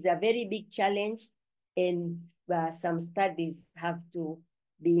this is a very big challenge, and some studies have to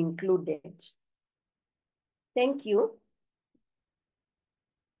be included. Thank you.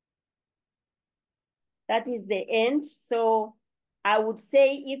 That is the end. So I would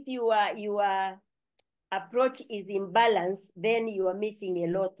say if your approach is imbalanced, then you are missing a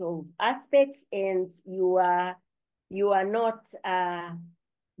lot of aspects, and you are not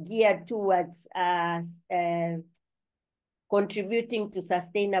geared towards contributing to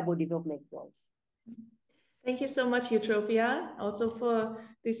sustainable development goals. Thank you so much, Eutropia, also for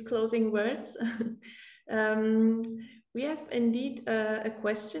these closing words. We have indeed a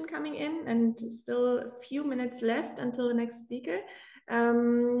question coming in, and still a few minutes left until the next speaker.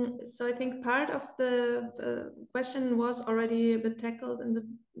 So I think part of the question was already a bit tackled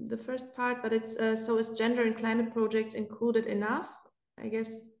in the first part, but it's so is gender and climate projects included enough? I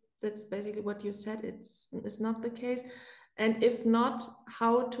guess that's basically what you said. It's not the case. And if not,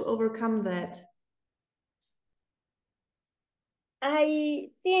 how to overcome that? I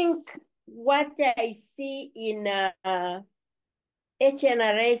think what I see in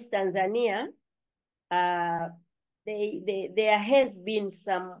HNRS Tanzania, there has been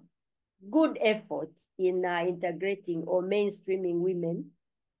some good effort in integrating or mainstreaming women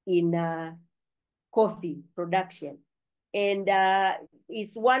in coffee production. And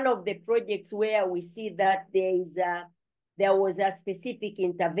it's one of the projects where we see that there was a specific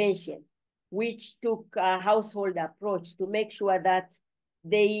intervention which took a household approach to make sure that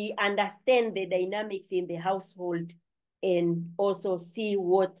they understand the dynamics in the household and also see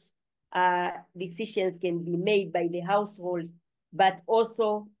what decisions can be made by the household, but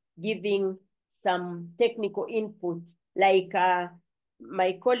also giving some technical input. Like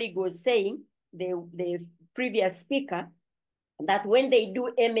my colleague was saying, the previous speaker, that when they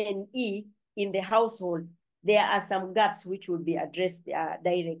do M&E in the household, there are some gaps which will be addressed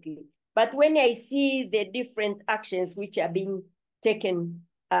directly. But when I see the different actions which are being taken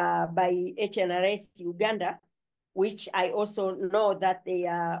by HNRS Uganda, which I also know that they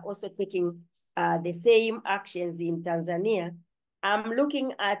are also taking the same actions in Tanzania, I'm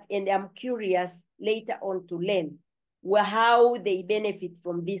looking at, and I'm curious later on to learn how they benefit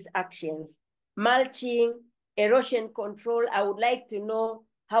from these actions. Mulching, erosion control, I would like to know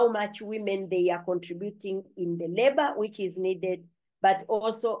how much women they are contributing in the labor which is needed, but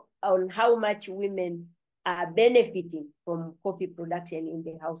also on how much women are benefiting from coffee production in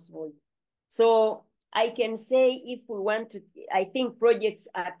the household. So I can say, if we want to, I think projects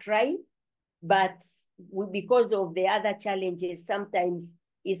are trying, but because of the other challenges, sometimes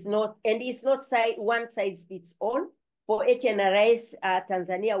it's not, and it's not one size fits all. For HNRS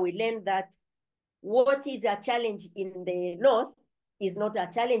Tanzania, we learned that what is a challenge in the north is not a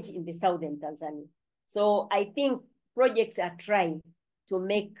challenge in the southern Tanzania. So I think projects are trying to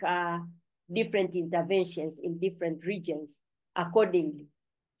make different interventions in different regions accordingly.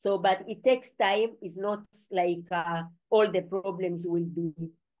 So, but it takes time. It's not like all the problems will be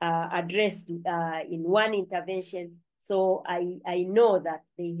addressed in one intervention. So I know that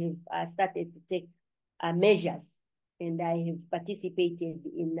they have started to take measures, and I have participated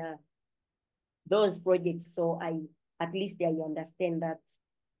in those projects. So at least I understand that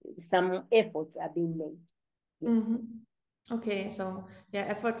some efforts are being made. Yes. Mm-hmm. Okay, so yeah,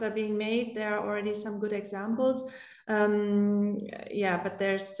 efforts are being made. There are already some good examples. Yeah, but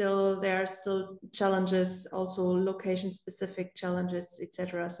there are still challenges, also location-specific challenges,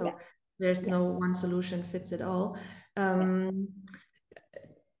 etc. So yeah, there's no one solution fits it all.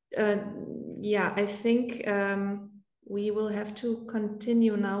 Yeah, I think we will have to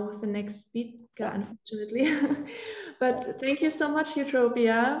continue now with the next speaker, unfortunately. But thank you so much,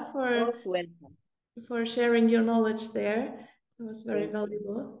 Eutropia, for sharing your knowledge there. It was very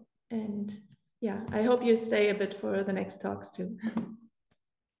valuable. And yeah, I hope you stay a bit for the next talks too.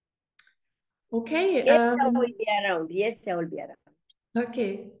 Okay. Yes, I will be around. Yes, I will be around.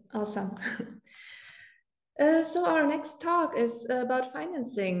 Okay, awesome. So our next talk is about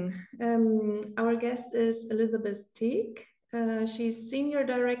financing. Our guest is Elizabeth 𝗃. She's Senior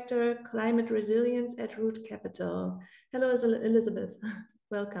Director, Climate Resilience at Root Capital. Hello, Elizabeth.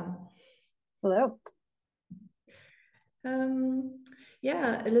 Welcome. Hello.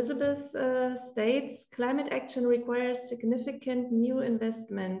 Yeah, Elizabeth states, climate action requires significant new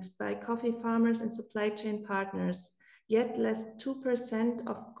investment by coffee farmers and supply chain partners, yet less 2%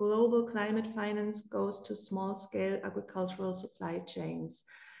 of global climate finance goes to small-scale agricultural supply chains.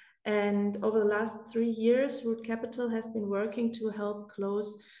 And over the last 3 years, Root Capital has been working to help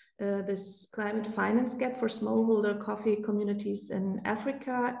close this climate finance gap for smallholder coffee communities in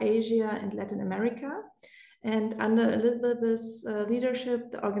Africa, Asia, and Latin America. And under Elizabeth's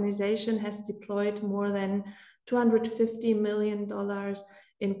leadership, the organization has deployed more than $250 million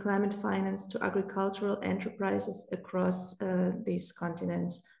in climate finance to agricultural enterprises across these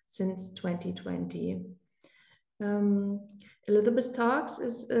continents since 2020. Elizabeth's talks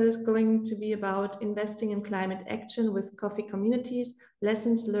is going to be about investing in climate action with coffee communities,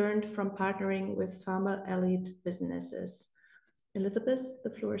 lessons learned from partnering with farmer elite businesses. Elizabeth,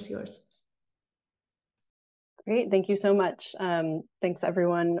 the floor is yours. Great, thank you so much. Thanks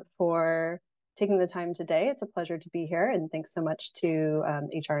everyone for taking the time today. It's a pleasure to be here, and thanks so much to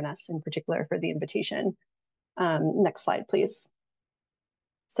HRNS in particular for the invitation. Next slide, please.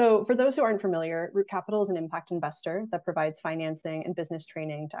 So for those who aren't familiar, Root Capital is an impact investor that provides financing and business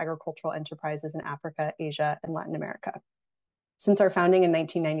training to agricultural enterprises in Africa, Asia, and Latin America. Since our founding in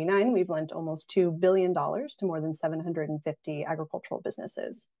 1999, we've lent almost $2 billion to more than 750 agricultural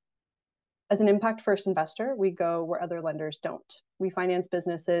businesses. As an impact-first investor, we go where other lenders don't. We finance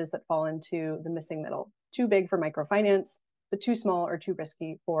businesses that fall into the missing middle, too big for microfinance, but too small or too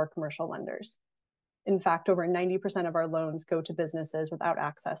risky for commercial lenders. In fact, over 90% of our loans go to businesses without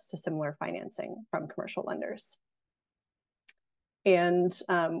access to similar financing from commercial lenders. And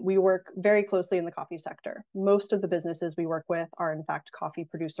we work very closely in the coffee sector. Most of the businesses we work with are in fact coffee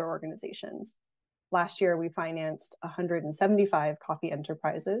producer organizations. Last year, we financed 175 coffee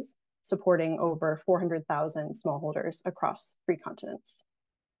enterprises, supporting over 400,000 smallholders across 3 continents.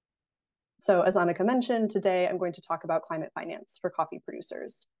 So as Annika mentioned, today I'm going to talk about climate finance for coffee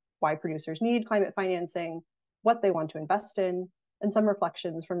producers, why producers need climate financing, what they want to invest in, and some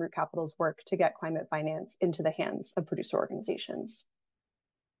reflections from Root Capital's work to get climate finance into the hands of producer organizations.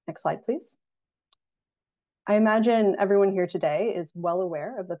 Next slide, please. I imagine everyone here today is well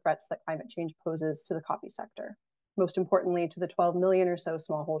aware of the threats that climate change poses to the coffee sector, most importantly to the 12 million or so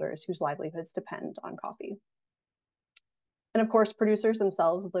smallholders whose livelihoods depend on coffee. And of course, producers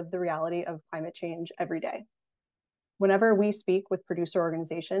themselves live the reality of climate change every day. Whenever we speak with producer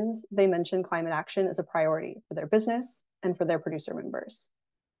organizations, they mention climate action as a priority for their business and for their producer members.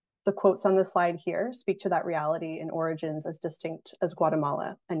 The quotes on the slide here speak to that reality in origins as distinct as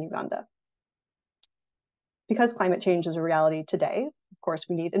Guatemala and Uganda. Because climate change is a reality today, of course,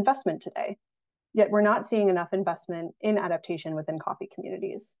 we need investment today. Yet we're not seeing enough investment in adaptation within coffee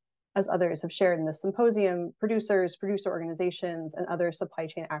communities. As others have shared in this symposium, producers, producer organizations, and other supply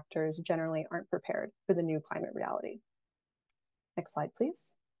chain actors generally aren't prepared for the new climate reality. Next slide,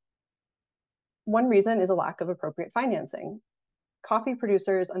 please. One reason is a lack of appropriate financing. Coffee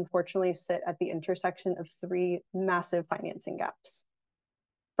producers unfortunately sit at the intersection of 3 massive financing gaps.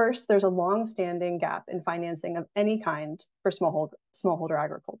 First, there's a long-standing gap in financing of any kind for smallholder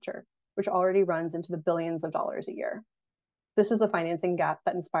agriculture, which already runs into the billions of dollars a year. This is the financing gap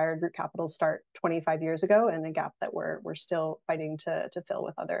that inspired Root Capital's start 25 years ago, and a gap that we're still fighting to fill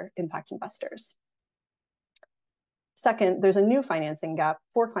with other impact investors. Second, there's a new financing gap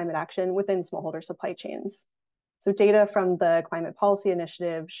for climate action within smallholder supply chains. So data from the Climate Policy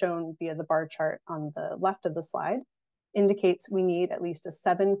Initiative, shown via the bar chart on the left of the slide, indicates we need at least a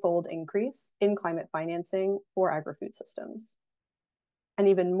 7-fold increase in climate financing for agri-food systems. And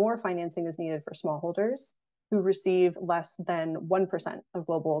even more financing is needed for smallholders who receive less than 1% of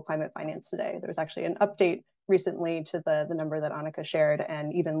global climate finance today. There's actually an update recently to the number that Annika shared,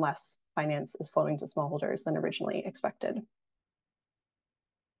 and even less finance is flowing to smallholders than originally expected.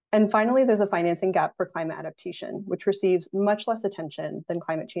 And finally, there's a financing gap for climate adaptation, which receives much less attention than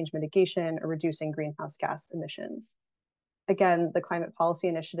climate change mitigation or reducing greenhouse gas emissions. Again, the Climate Policy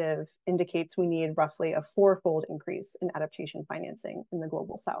Initiative indicates we need roughly a 4-fold increase in adaptation financing in the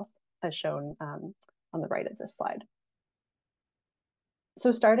Global South, as shown on the right of this slide.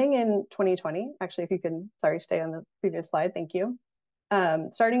 So starting in 2020, actually, if you can, stay on the previous slide, thank you.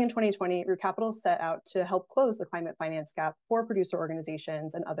 Starting in 2020, Root Capital set out to help close the climate finance gap for producer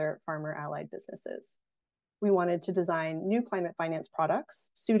organizations and other farmer-allied businesses. We wanted to design new climate finance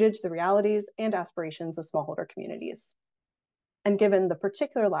products suited to the realities and aspirations of smallholder communities. And given the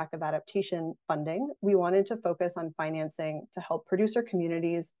particular lack of adaptation funding, we wanted to focus on financing to help producer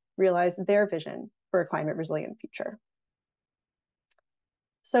communities realize their vision for a climate resilient future.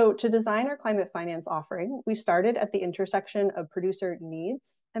 So to design our climate finance offering, we started at the intersection of producer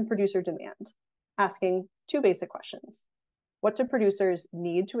needs and producer demand, asking 2 basic questions. What do producers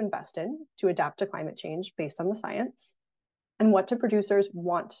need to invest in to adapt to climate change based on the science? And what do producers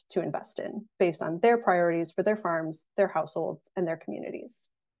want to invest in based on their priorities for their farms, their households, and their communities?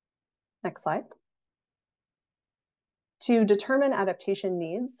 Next slide. To determine adaptation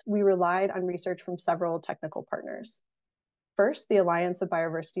needs, we relied on research from several technical partners. First, the Alliance of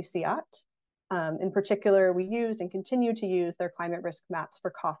Biodiversity 𝗖𝗍, In particular, we used and continue to use their climate risk maps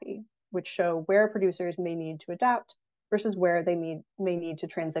for coffee, which show where producers may need to adapt versus where they may need to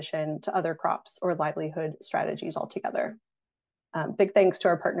transition to other crops or livelihood strategies altogether. Big thanks to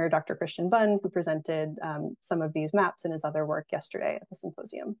our partner, Dr. Christian Bunn, who presented some of these maps in his other work yesterday at the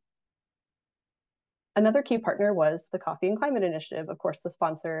symposium. Another key partner was the Coffee and Climate Initiative, of course, the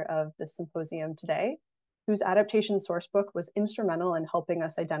sponsor of this symposium today, whose adaptation sourcebook was instrumental in helping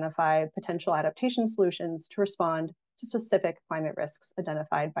us identify potential adaptation solutions to respond to specific climate risks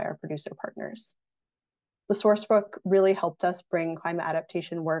identified by our producer partners. The sourcebook really helped us bring climate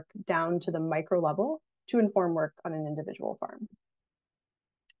adaptation work down to the micro level to inform work on an individual farm.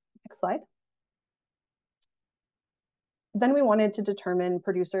 Next slide. Then we wanted to determine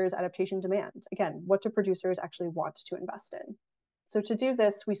producers' adaptation demand. Again, what do producers actually want to invest in? So to do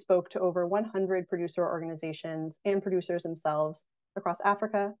this, we spoke to over 100 producer organizations and producers themselves across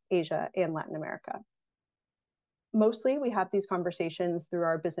Africa, Asia, and Latin America. Mostly, we have these conversations through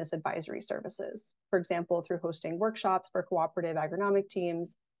our business advisory services. For example, through hosting workshops for cooperative agronomic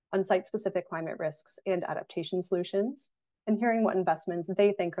teams on site-specific climate risks and adaptation solutions, and hearing what investments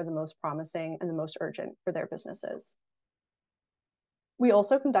they think are the most promising and the most urgent for their businesses. We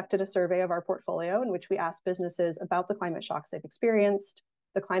also conducted a survey of our portfolio in which we asked businesses about the climate shocks they've experienced,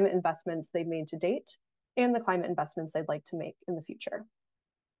 the climate investments they've made to date, and the climate investments they'd like to make in the future.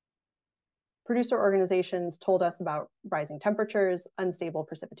 Producer organizations told us about rising temperatures, unstable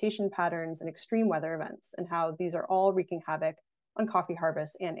precipitation patterns, and extreme weather events, and how these are all wreaking havoc on coffee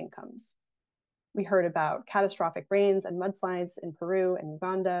harvests and incomes. We heard about catastrophic rains and mudslides in Peru and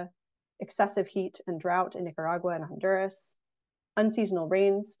Uganda, excessive heat and drought in Nicaragua and Honduras, unseasonal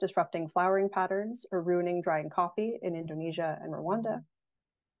rains disrupting flowering patterns or ruining drying coffee in Indonesia and Rwanda,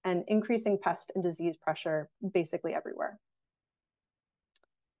 and increasing pest and disease pressure basically everywhere.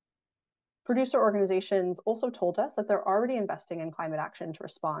 Producer organizations also told us that they're already investing in climate action to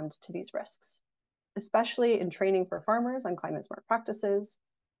respond to these risks, especially in training for farmers on climate smart practices,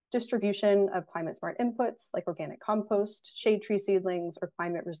 distribution of climate smart inputs like organic compost, shade tree seedlings, or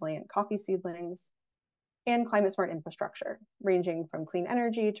climate resilient coffee seedlings, and climate smart infrastructure, ranging from clean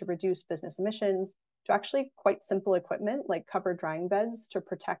energy to reduce business emissions to actually quite simple equipment like covered drying beds to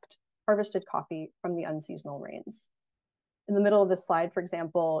protect harvested coffee from the unseasonal rains. In the middle of this slide, for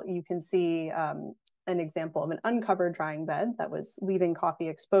example, you can see an example of an uncovered drying bed that was leaving coffee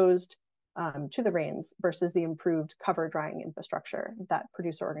exposed to the rains versus the improved cover drying infrastructure that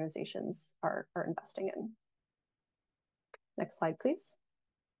producer organizations are investing in. Next slide, please.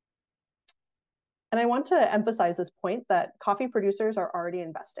 And I want to emphasize this point that coffee producers are already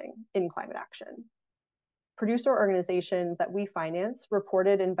investing in climate action. Producer organizations that we finance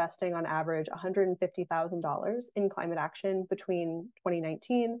reported investing on average $150,000 in climate action between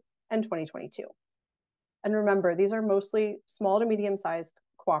 2019 and 2022. And remember, these are mostly small to medium-sized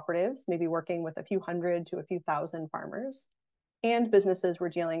cooperatives, maybe working with a few hundred to a few thousand farmers, and businesses were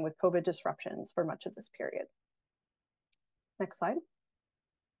dealing with COVID disruptions for much of this period. Next slide.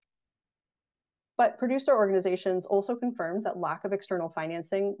 But producer organizations also confirmed that lack of external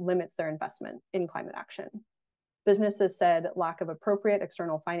financing limits their investment in climate action. Businesses said lack of appropriate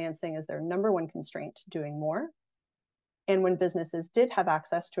external financing is their #1 constraint to doing more. And when businesses did have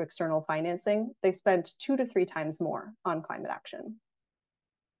access to external financing, they spent 2 to 3 times more on climate action.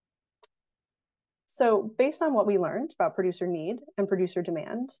 So based on what we learned about producer need and producer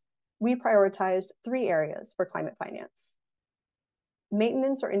demand, we prioritized 3 areas for climate finance: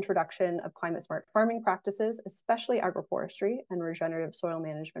 maintenance or introduction of climate smart farming practices, especially agroforestry and regenerative soil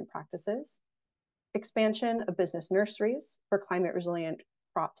management practices, expansion of business nurseries for climate resilient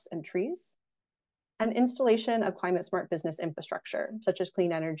crops and trees, and installation of climate smart business infrastructure, such as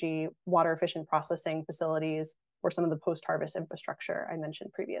clean energy, water efficient processing facilities, or some of the post-harvest infrastructure I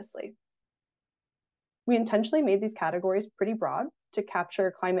mentioned previously. We intentionally made these categories pretty broad to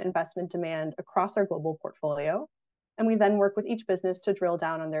capture climate investment demand across our global portfolio, and we then work with each business to drill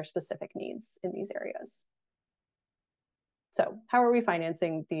down on their specific needs in these areas. So how are we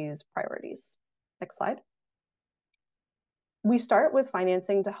financing these priorities? Next slide. We start with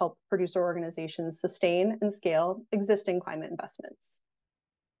financing to help producer organizations sustain and scale existing climate investments.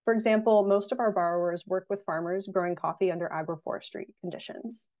 For example, most of our borrowers work with farmers growing coffee under agroforestry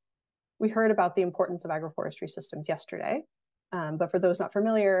conditions. We heard about the importance of agroforestry systems yesterday, but for those not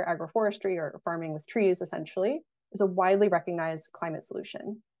familiar, agroforestry, or farming with trees essentially, is a widely recognized climate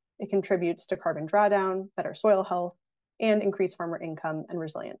solution. It contributes to carbon drawdown, better soil health, and increased farmer income and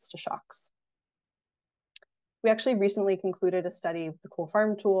resilience to shocks. We actually recently concluded a study with the Coal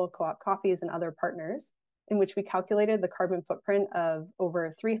Farm Tool, Co-op Coffees, and other partners in which we calculated the carbon footprint of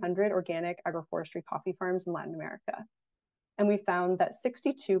over 300 organic agroforestry coffee farms in Latin America. And we found that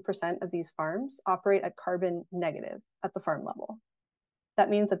 62% of these farms operate at carbon negative at the farm level. That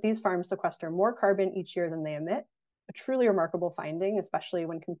means that these farms sequester more carbon each year than they emit, a truly remarkable finding, especially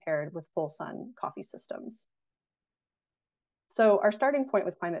when compared with full sun coffee systems. So our starting point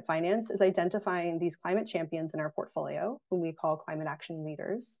with climate finance is identifying these climate champions in our portfolio, whom we call climate action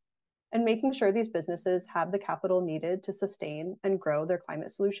leaders, and making sure these businesses have the capital needed to sustain and grow their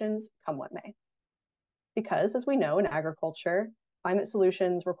climate solutions come what may. Because, as we know in agriculture, climate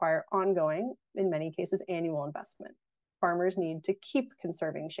solutions require ongoing, in many cases annual investment. Farmers need to keep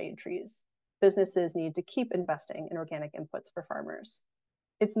conserving shade trees. Businesses need to keep investing in organic inputs for farmers.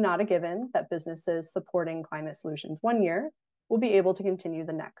 It's not a given that businesses supporting climate solutions one year will be able to continue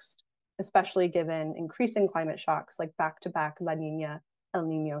the next, especially given increasing climate shocks like back-to-back La Nina, El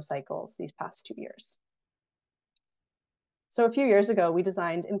Nino cycles these past 2 years. So a few years ago, we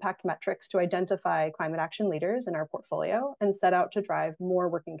designed impact metrics to identify climate action leaders in our portfolio and set out to drive more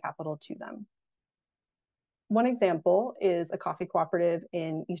working capital to them. One example is a coffee cooperative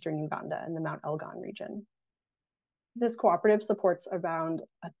in eastern Uganda in the Mount Elgon region. This cooperative supports around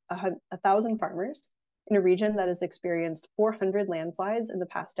 1,000 farmers in a region that has experienced 400 landslides in the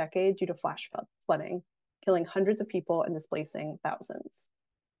past decade due to flash flooding, killing hundreds of people and displacing thousands.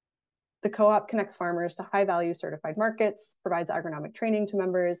 The co-op connects farmers to high-value certified markets, provides agronomic training to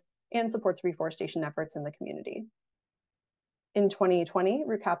members, and supports reforestation efforts in the community. In 2020,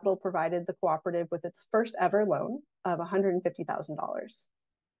 Root Capital provided the cooperative with its first ever loan of $150,000.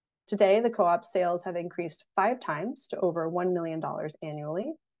 Today, the co-op's sales have increased 5 times to over $1 million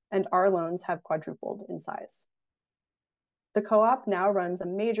annually, and our loans have quadrupled in size. The co-op now runs a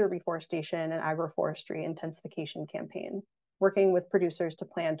major reforestation and agroforestry intensification campaign, working with producers to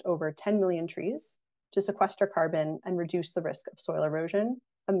plant over 10 million trees to sequester carbon and reduce the risk of soil erosion,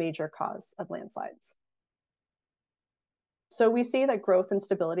 a major cause of landslides. So we see that growth and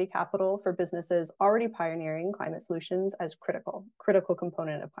stability capital for businesses already pioneering climate solutions as critical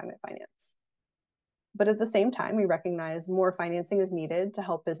component of climate finance. But at the same time, we recognize more financing is needed to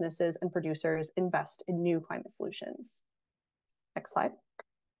help businesses and producers invest in new climate solutions. Next slide.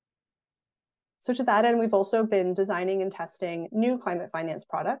 So to that end, we've also been designing and testing new climate finance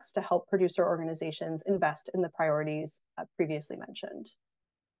products to help producer organizations invest in the priorities previously mentioned.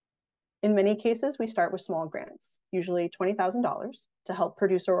 In many cases, we start with small grants, usually $20,000, to help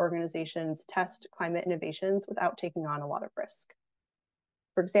producer organizations test climate innovations without taking on a lot of risk.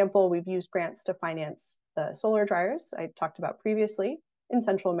 For example, we've used grants to finance the solar dryers I talked about previously in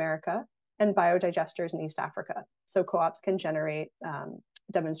Central America and biodigesters in East Africa, so co-ops can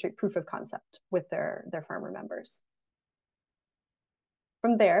demonstrate proof of concept with their farmer members.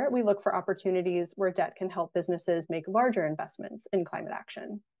 From there, we look for opportunities where debt can help businesses make larger investments in climate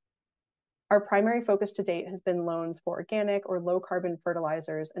action. Our primary focus to date has been loans for organic or low carbon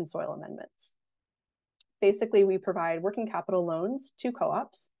fertilizers and soil amendments. Basically, we provide working capital loans to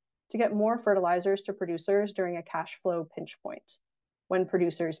co-ops to get more fertilizers to producers during a cash flow pinch point, when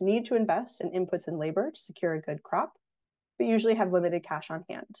producers need to invest in inputs and labor to secure a good crop, but usually have limited cash on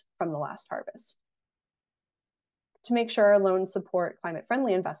hand from the last harvest. To make sure our loans support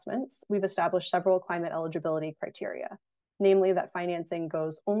climate-friendly investments, we've established several climate eligibility criteria, namely that financing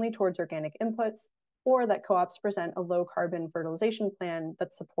goes only towards organic inputs or that co-ops present a low-carbon fertilization plan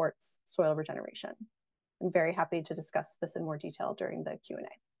that supports soil regeneration. I'm very happy to discuss this in more detail during the Q&A.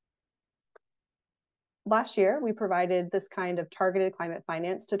 Last year, we provided this kind of targeted climate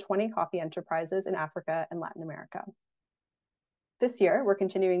finance to 20 coffee enterprises in Africa and Latin America. This year, we're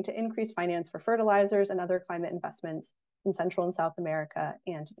continuing to increase finance for fertilizers and other climate investments in Central and South America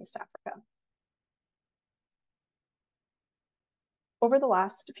and East Africa. Over the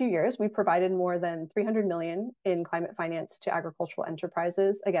last few years, we've provided more than $300 million in climate finance to agricultural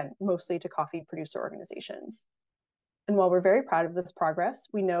enterprises, again, mostly to coffee producer organizations. And while we're very proud of this progress,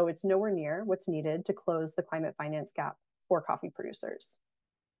 we know it's nowhere near what's needed to close the climate finance gap for coffee producers.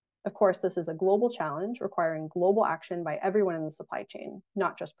 Of course, this is a global challenge requiring global action by everyone in the supply chain,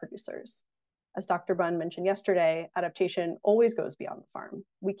 not just producers. As Dr. Bunn mentioned yesterday, adaptation always goes beyond the farm.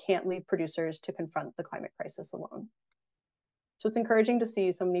 We can't leave producers to confront the climate crisis alone. So it's encouraging to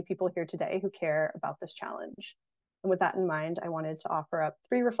see so many people here today who care about this challenge. And with that in mind, I wanted to offer up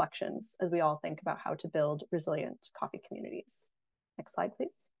 3 reflections as we all think about how to build resilient coffee communities. Next slide,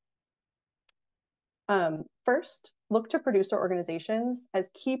 please. First, look to producer organizations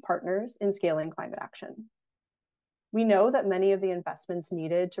as key partners in scaling climate action. We know that many of the investments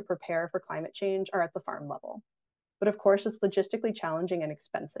needed to prepare for climate change are at the farm level. But of course, it's logistically challenging and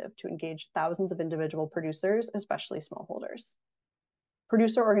expensive to engage thousands of individual producers, especially smallholders.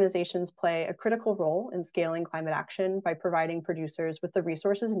 Producer organizations play a critical role in scaling climate action by providing producers with the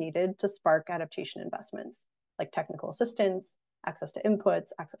resources needed to spark adaptation investments, like technical assistance, access to inputs,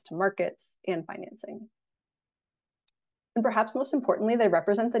 access to markets, and financing. And perhaps most importantly, they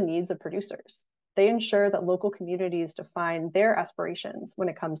represent the needs of producers. They ensure that local communities define their aspirations when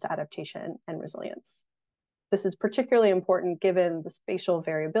it comes to adaptation and resilience. This is particularly important given the spatial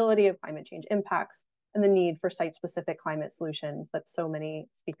variability of climate change impacts and the need for site-specific climate solutions that so many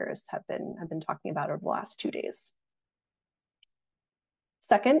speakers have been talking about over the last 2 days.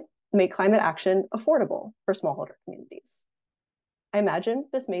 Second, make climate action affordable for smallholder communities. I imagine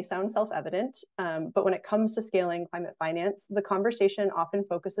this may sound self-evident, but when it comes to scaling climate finance, the conversation often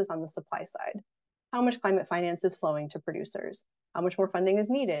focuses on the supply side. How much climate finance is flowing to producers? How much more funding is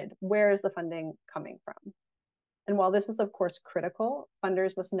needed? Where is the funding coming from? And while this is of course critical,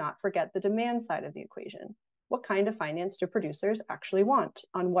 funders must not forget the demand side of the equation. What kind of finance do producers actually want?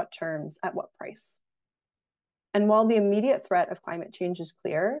 On what terms? At what price? And while the immediate threat of climate change is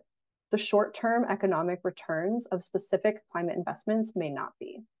clear, the short-term economic returns of specific climate investments may not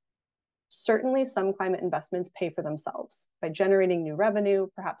be. Certainly, some climate investments pay for themselves by generating new revenue,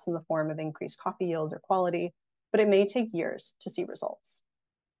 perhaps in the form of increased coffee yield or quality, but it may take years to see results.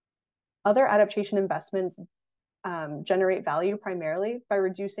 Other adaptation investments generate value primarily by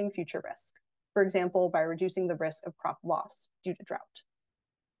reducing future risk. For example, by reducing the risk of crop loss due to drought.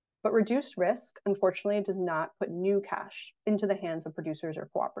 But reduced risk, unfortunately, does not put new cash into the hands of producers or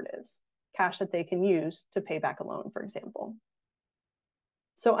cooperatives, cash that they can use to pay back a loan, for example.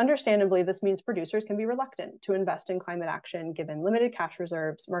 So understandably, this means producers can be reluctant to invest in climate action given limited cash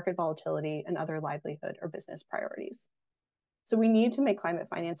reserves, market volatility, and other livelihood or business priorities. So we need to make climate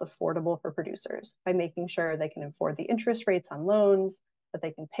finance affordable for producers by making sure they can afford the interest rates on loans, that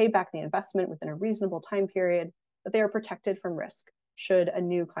they can pay back the investment within a reasonable time period, that they are protected from risk should a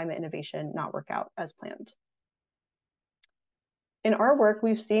new climate innovation not work out as planned. In our work,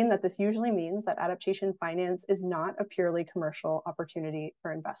 we've seen that this usually means that adaptation finance is not a purely commercial opportunity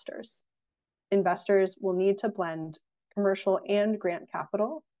for investors. Investors will need to blend commercial and grant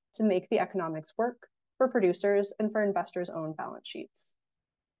capital to make the economics work for producers and for investors' own balance sheets.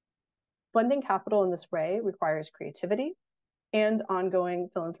 Blending capital in this way requires creativity and ongoing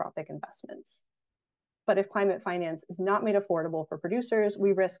philanthropic investments. But if climate finance is not made affordable for producers,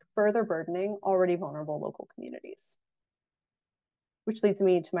 we risk further burdening already vulnerable local communities. Which leads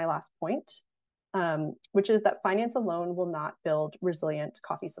me to my last point, which is that finance alone will not build resilient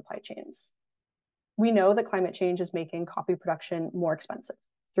coffee supply chains. We know that climate change is making coffee production more expensive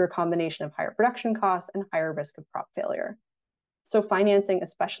through a combination of higher production costs and higher risk of crop failure. So financing,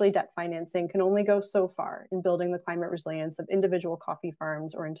 especially debt financing, can only go so far in building the climate resilience of individual coffee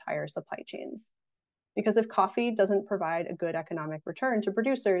farms or entire supply chains. Because if coffee doesn't provide a good economic return to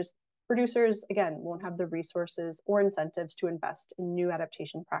producers, again, won't have the resources or incentives to invest in new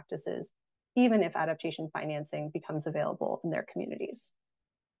adaptation practices, even if adaptation financing becomes available in their communities.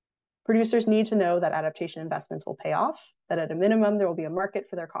 Producers need to know that adaptation investments will pay off, that at a minimum, there will be a market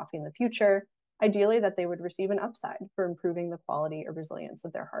for their coffee in the future, ideally that they would receive an upside for improving the quality or resilience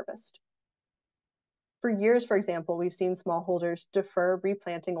of their harvest. For years, for example, we've seen smallholders defer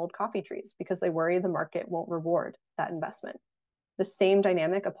replanting old coffee trees because they worry the market won't reward that investment. The same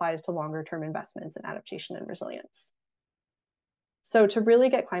dynamic applies to longer-term investments in adaptation and resilience. So to really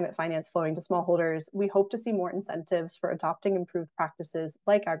get climate finance flowing to smallholders, we hope to see more incentives for adopting improved practices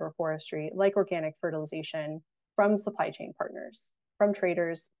like agroforestry, like organic fertilization from supply chain partners, from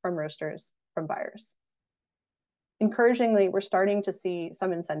traders, from roasters, from buyers. Encouragingly, we're starting to see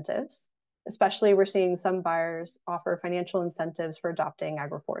some incentives, especially we're seeing some buyers offer financial incentives for adopting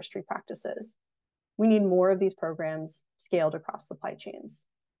agroforestry practices. We need more of these programs scaled across supply chains,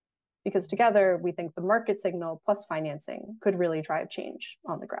 because together we think the market signal plus financing could really drive change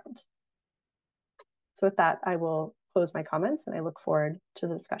on the ground. So with that, I will close my comments and I look forward to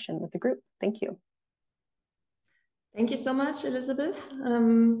the discussion with the group. Thank you. Thank you so much, Elizabeth.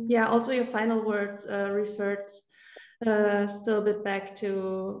 Yeah, also your final words referred still a bit back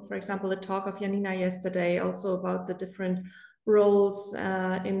to, for example, the talk of Janina yesterday, also about the different roles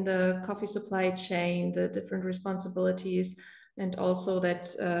in the coffee supply chain, the different responsibilities, and also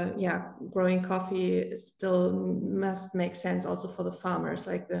that, yeah, growing coffee still must make sense also for the farmers,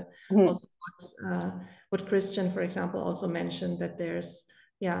 like the also what Christian, for example, also mentioned, that there's,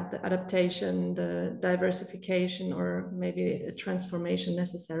 yeah, the adaptation, the diversification, or maybe a transformation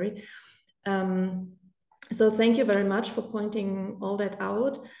necessary. So thank you very much for pointing all that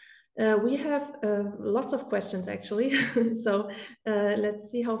out. We have lots of questions actually, so let's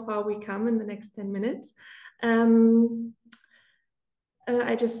see how far we come in the next 10 minutes.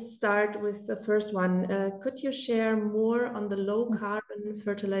 I just start with the first one. Could you share more on the low carbon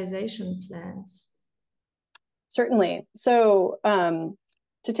fertilization plans? Certainly. So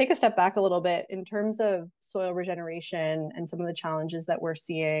to take a step back a little bit, in terms of soil regeneration and some of the challenges that we're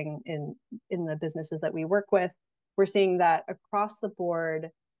seeing in the businesses that we work with, we're seeing that across the board,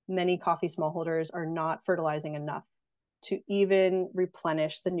 many coffee smallholders are not fertilizing enough to even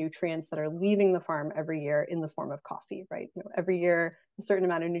replenish the nutrients that are leaving the farm every year in the form of coffee, right? You know, every year, a certain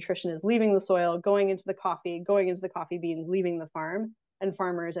amount of nutrition is leaving the soil, going into the coffee beans, leaving the farm, and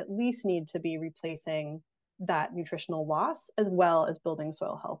farmers at least need to be replacing that nutritional loss as well as building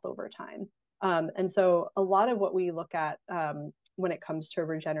soil health over time. And so a lot of what we look at when it comes to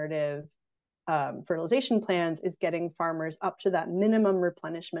regenerative fertilization plans is getting farmers up to that minimum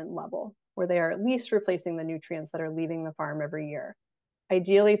replenishment level where they are at least replacing the nutrients that are leaving the farm every year,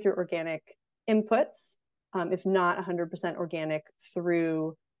 ideally through organic inputs, if not 100% organic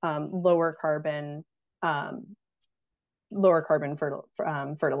through lower carbon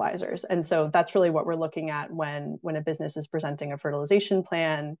fertilizers. And so that's really what we're looking at when a business is presenting a fertilization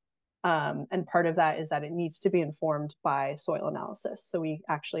plan. And part of that is that it needs to be informed by soil analysis. So we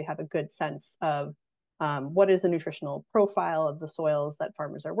actually have a good sense of what is the nutritional profile of the soils that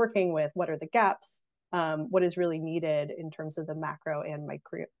farmers are working with, what are the gaps, what is really needed in terms of the macro and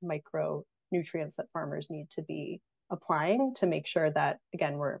micro nutrients that farmers need to be applying to make sure that,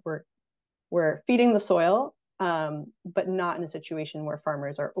 again, we're feeding the soil, but not in a situation where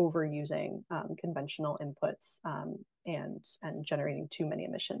farmers are overusing conventional inputs and generating too many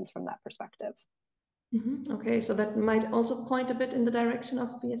emissions from that perspective. Mm-hmm. Okay, so that might also point a bit in the direction of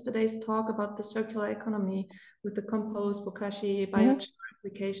yesterday's talk about the circular economy with the compost, bokashi, biochar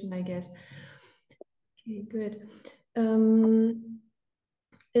application, I guess. Okay, good.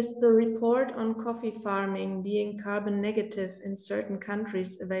 Is the report on coffee farming being carbon negative in certain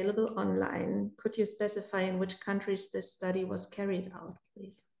countries available online? Could you specify in which countries this study was carried out,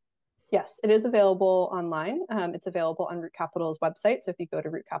 please? Yes, it is available online. It's available on Root Capital's website. So if you go to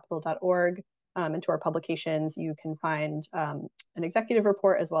rootcapital.org, into our publications, you can find an executive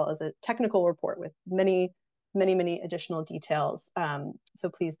report as well as a technical report with many additional details. So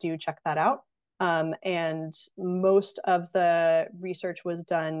please do check that out. And most of the research was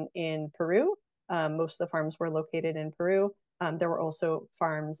done in Peru. Most of the farms were located in Peru. There were also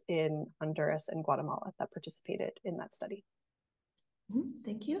farms in Honduras and Guatemala that participated in that study.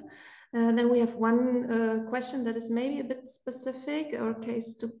 Thank you. Then we have one question that is maybe a bit specific or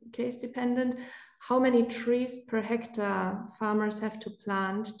case dependent. How many trees per hectare farmers have to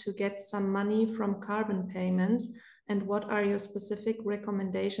plant to get some money from carbon payments? And what are your specific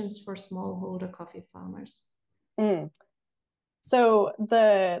recommendations for smallholder coffee farmers? So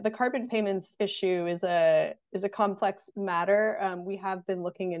the carbon payments issue is a complex matter. We have been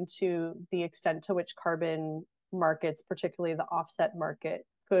looking into the extent to which carbon markets, particularly the offset market,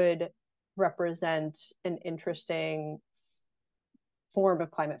 could represent an interesting form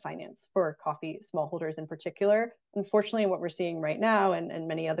of climate finance for coffee smallholders in particular. Unfortunately, what we're seeing right now, and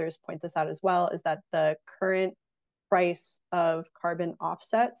many others point this out as well, is that the current price of carbon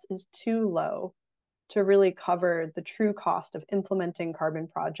offsets is too low to really cover the true cost of implementing carbon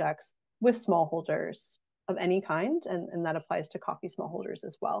projects with smallholders of any kind, and that applies to coffee smallholders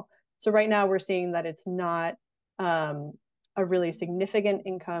as well. So right now we're seeing that it's not a really significant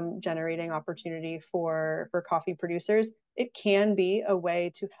income generating opportunity for coffee producers. It can be a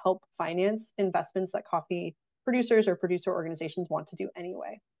way to help finance investments that coffee producers or producer organizations want to do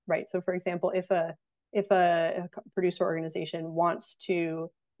anyway, right? So for example, if a producer organization wants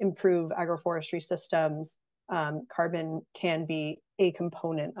to improve agroforestry systems, carbon can be a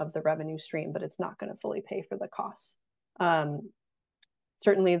component of the revenue stream, but it's not going to fully pay for the costs.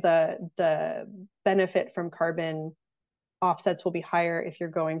 Certainly the benefit from carbon offsets will be higher if you're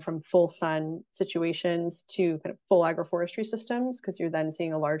going from full sun situations to kind of full agroforestry systems, because you're then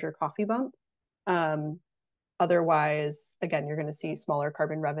seeing a larger coffee bump. Otherwise, again, you're going to see smaller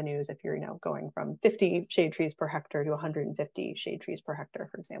carbon revenues if you're going from 50 shade trees per hectare to 150 shade trees per hectare,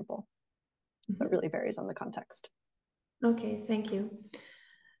 for example. So it really varies on the context. Okay, thank you.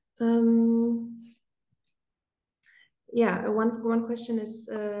 Yeah, one question is,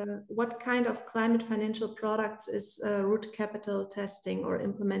 what kind of climate financial products is Root Capital testing or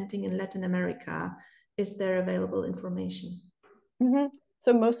implementing in Latin America? Is there available information?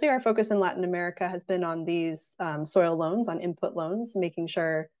 So mostly our focus in Latin America has been on these soil loans, on input loans, making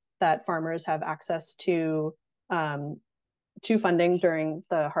sure that farmers have access to to funding during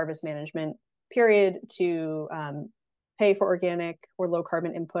the harvest management period to pay for organic or low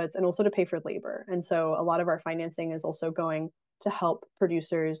carbon inputs and also to pay for labor. And so a lot of our financing is also going to help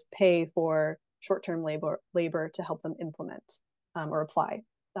producers pay for short-term labor to help them implement or apply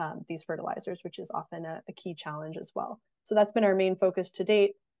these fertilizers, which is often a key challenge as well. So that's been our main focus to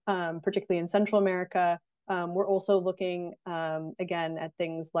date, particularly in Central America. We're also looking, again, at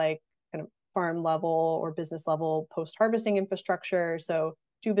things like kind of farm level or business level post-harvesting infrastructure. So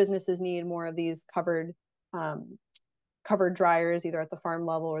do businesses need more of these covered dryers, either at the farm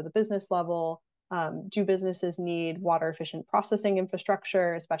level or the business level? Do businesses need water efficient processing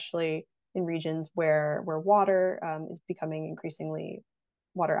infrastructure, especially in regions where water access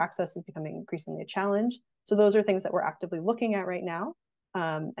is becoming increasingly a challenge? So those are things that we're actively looking at right now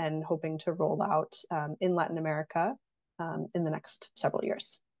and hoping to roll out in Latin America in the next several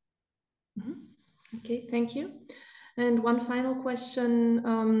years. Mm-hmm. Okay, thank you. And one final question.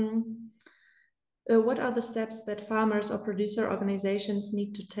 What are the steps that farmers or producer organizations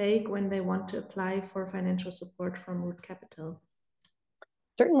need to take when they want to apply for financial support from Root Capital?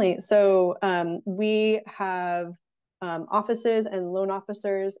 Certainly. So we have offices and loan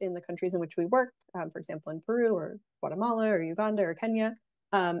officers in the countries in which we work, for example, in Peru or Guatemala or Uganda or Kenya.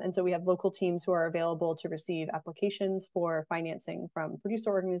 And so we have local teams who are available to receive applications for financing from producer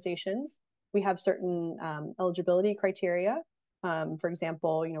organizations. We have certain eligibility criteria. For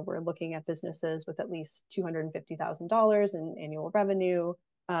example, we're looking at businesses with at least $250,000 in annual revenue.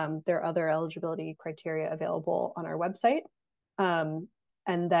 There are other eligibility criteria available on our website.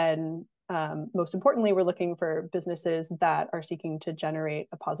 And then most importantly, we're looking for businesses that are seeking to generate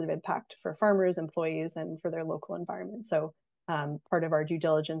a positive impact for farmers, employees, and for their local environment. So part of our due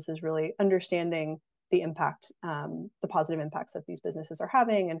diligence is really understanding the impact, the positive impacts that these businesses are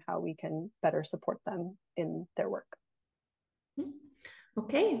having and how we can better support them in their work.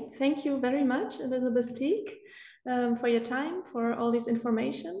 Okay, thank you very much, 𝗬𝗿𝗃, for your time, for all this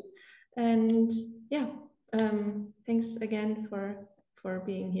information. And yeah, thanks again for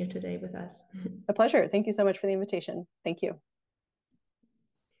being here today with us. A pleasure. Thank you so much for the invitation. Thank you.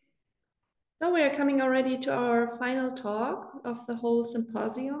 So we are coming already to our final talk of the whole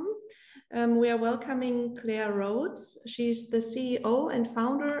symposium. We are welcoming Claire Rhodes. She's the CEO and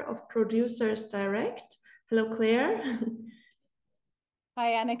founder of Producers Direct. Hello, Claire.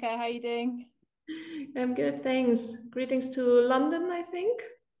 Hi, Annika. How are you doing? I'm good, thanks. Greetings to London, I think.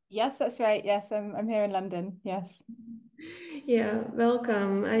 Yes, that's right. Yes, I'm here in London. Yes. Yeah,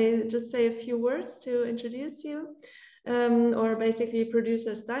 welcome. I just say a few words to introduce you, or basically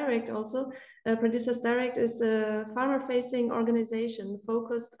Producers Direct also. Producers Direct is a farmer-facing organization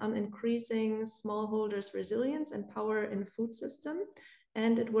focused on increasing smallholders' resilience and power in food system.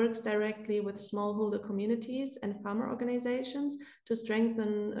 And it works directly with smallholder communities and farmer organizations to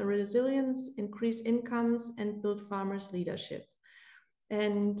strengthen resilience, increase incomes, and build farmers' leadership.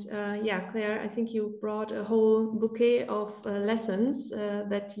 And yeah, Claire, I think you brought a whole bouquet of lessons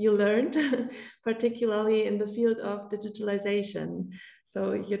that you learned, particularly in the field of digitalization.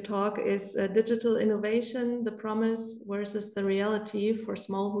 So your talk is Digital Innovation, the Promise versus the Reality for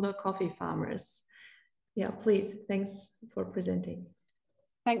Smallholder Coffee Farmers. Yeah, please, thanks for presenting.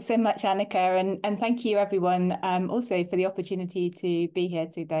 Thanks so much, Annika, and thank you everyone also for the opportunity to be here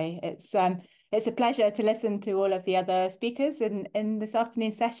today. It's a pleasure to listen to all of the other speakers in this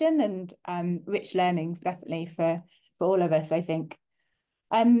afternoon session, and rich learnings definitely for all of us, I think.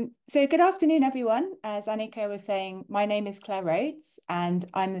 So good afternoon, everyone. As Annika was saying, my name is Claire Rhodes, and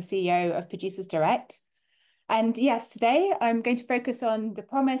I'm the CEO of Producers Direct. And yes, today I'm going to focus on the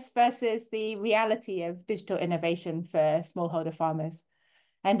promise versus the reality of digital innovation for smallholder farmers.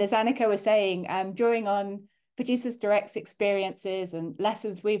 And as Annika was saying, drawing on Producers Direct's experiences and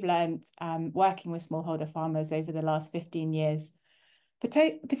lessons we've learned working with smallholder farmers over the last 15 years,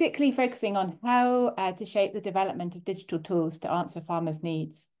 particularly focusing on how to shape the development of digital tools to answer farmers'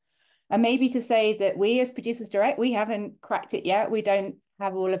 needs. And maybe to say that we as Producers Direct, we haven't cracked it yet. We don't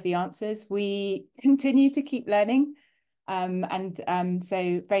have all of the answers. We continue to keep learning.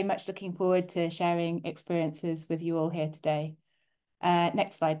 So very much looking forward to sharing experiences with you all here today.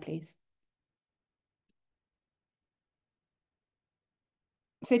 Next slide, please.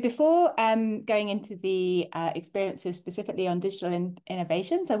 So before going into the experiences specifically on digital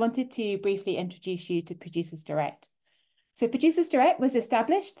innovations, I wanted to briefly introduce you to Producers Direct. So Producers Direct was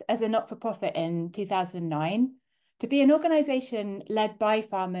established as a not-for-profit in 2009 to be an organization led by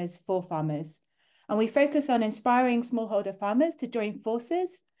farmers for farmers. And we focus on inspiring smallholder farmers to join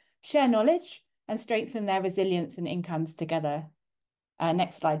forces, share knowledge, and strengthen their resilience and incomes together.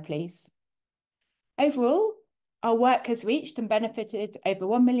 Next slide, please. Overall, our work has reached and benefited over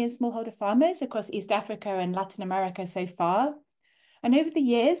 1 million smallholder farmers across East Africa and Latin America so far. And over the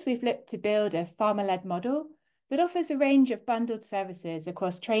years, we've looked to build a farmer-led model that offers a range of bundled services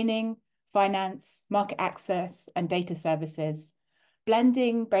across training, finance, market access, and data services,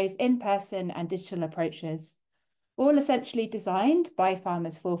 blending both in-person and digital approaches, all essentially designed by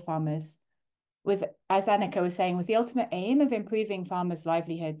farmers for farmers, with, as Annika was saying, with the ultimate aim of improving farmers'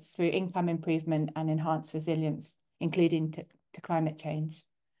 livelihoods through income improvement and enhanced resilience, including to climate change.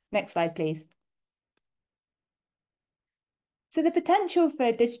 Next slide, please. So the potential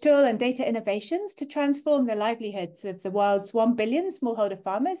for digital and data innovations to transform the livelihoods of the world's 1 billion smallholder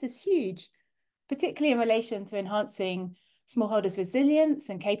farmers is huge, particularly in relation to enhancing smallholders' resilience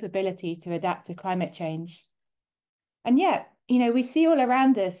and capability to adapt to climate change. And yet, we see all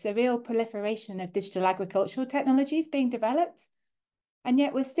around us a real proliferation of digital agricultural technologies being developed. And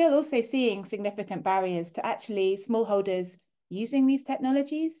yet we're still also seeing significant barriers to actually smallholders using these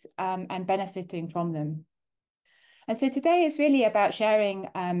technologies and benefiting from them. And so today is really about sharing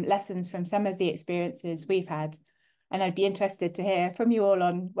lessons from some of the experiences we've had. And I'd be interested to hear from you all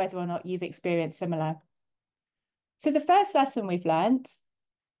on whether or not you've experienced similar. So the first lesson we've learned,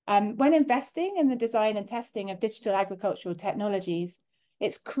 when investing in the design and testing of digital agricultural technologies,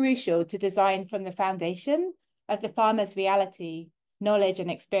 it's crucial to design from the foundation of the farmer's reality, knowledge,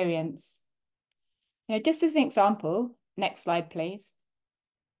 and experience. Just as an example, next slide, please.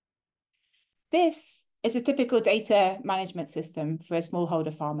 This is a typical data management system for a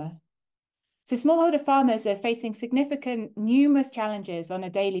smallholder farmer. So smallholder farmers are facing significant, numerous challenges on a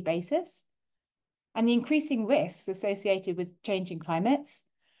daily basis, and the increasing risks associated with changing climates.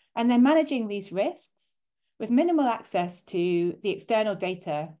 And they're managing these risks with minimal access to the external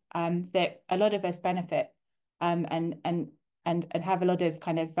data that a lot of us benefit and have a lot of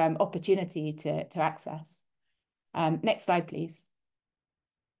kind of opportunity to access. Next slide, please.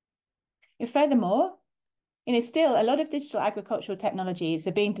 And furthermore, still a lot of digital agricultural technologies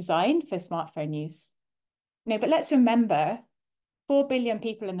are being designed for smartphone use. But let's remember, 4 billion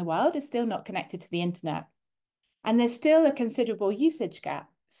people in the world are still not connected to the internet. And there's still a considerable usage gap.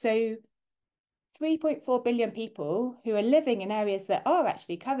 So 3.4 billion people who are living in areas that are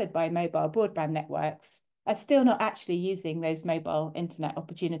actually covered by mobile broadband networks are still not actually using those mobile internet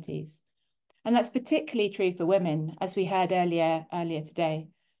opportunities. And that's particularly true for women, as we heard earlier today.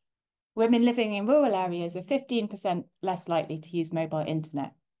 Women living in rural areas are 15% less likely to use mobile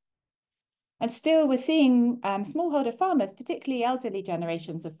internet. And still we're seeing smallholder farmers, particularly elderly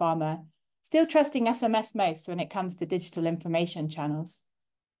generations of farmer, still trusting SMS most when it comes to digital information channels.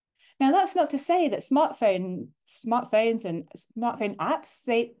 Now, that's not to say that smartphones and smartphone apps,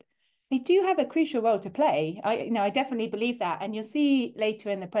 they do have a crucial role to play. I definitely believe that. And you'll see later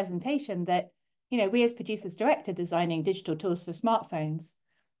in the presentation that, we as Producers Direct are designing digital tools for smartphones.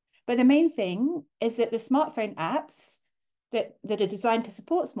 But the main thing is that the smartphone apps that are designed to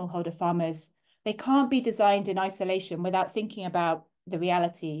support smallholder farmers, they can't be designed in isolation without thinking about the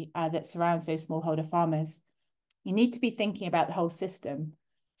reality that surrounds those smallholder farmers. You need to be thinking about the whole system.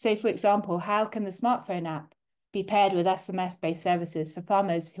 So, for example, how can the smartphone app be paired with SMS-based services for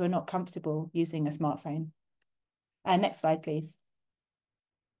farmers who are not comfortable using a smartphone? Next slide, please.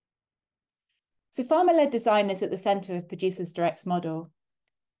 So farmer-led design is at the center of Producers Direct's model.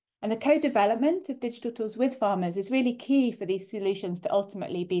 And the co-development of digital tools with farmers is really key for these solutions to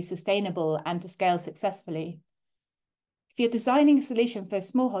ultimately be sustainable and to scale successfully. If you're designing a solution for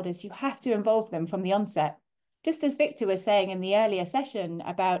smallholders, you have to involve them from the onset. Just as Victor was saying in the earlier session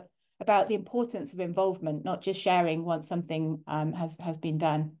about the importance of involvement, not just sharing once something has been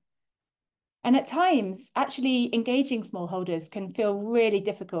done. And at times, actually engaging smallholders can feel really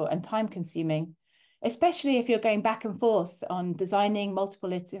difficult and time-consuming, especially if you're going back and forth on designing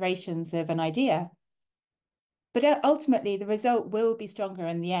multiple iterations of an idea. But ultimately, the result will be stronger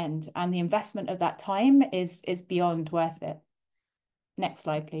in the end, and the investment of that time is beyond worth it. Next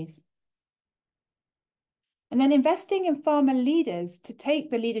slide, please. And then investing in farmer leaders to take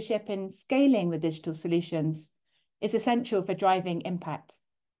the leadership in scaling the digital solutions is essential for driving impact.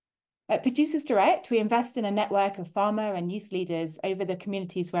 At Producers Direct, we invest in a network of farmer and youth leaders over the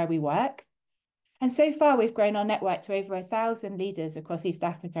communities where we work. And so far, we've grown our network to over 1,000 leaders across East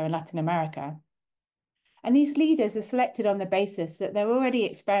Africa and Latin America. And these leaders are selected on the basis that they're already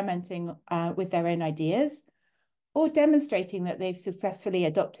experimenting with their own ideas or demonstrating that they've successfully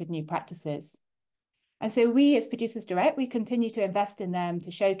adopted new practices. And so we as Producers Direct, we continue to invest in them to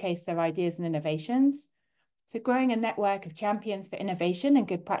showcase their ideas and innovations. So growing a network of champions for innovation and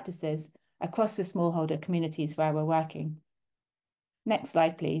good practices across the smallholder communities where we're working. Next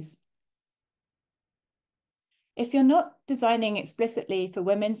slide, please. if you're not designing explicitly for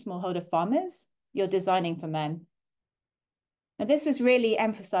women smallholder farmers, you're designing for men. And this was really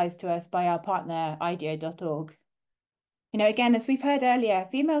emphasized to us by our partner, IDEO.org. Again, as we've heard earlier,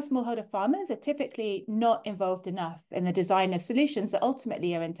 female smallholder farmers are typically not involved enough in the design of solutions that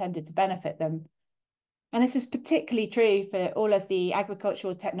ultimately are intended to benefit them. And this is particularly true for all of the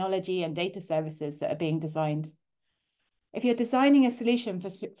agricultural technology and data services that are being designed. If you're designing a solution for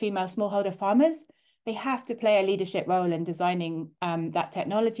female smallholder farmers, they have to play a leadership role in designing that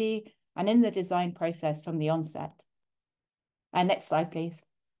technology and in the design process from the onset. Next slide, please.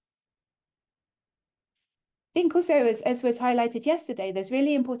 I think also, as was highlighted yesterday, there's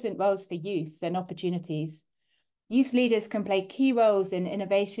really important roles for youth and opportunities. Youth leaders can play key roles in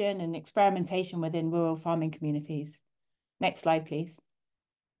innovation and experimentation within rural farming communities. Next slide, please.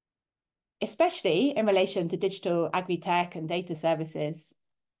 Especially in relation to digital agri-tech and data services.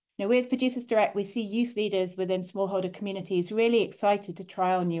 We as Producers Direct, we see youth leaders within smallholder communities really excited to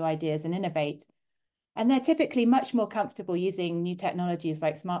trial new ideas and innovate. And they're typically much more comfortable using new technologies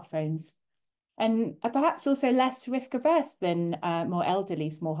like smartphones, and are perhaps also less risk averse than more elderly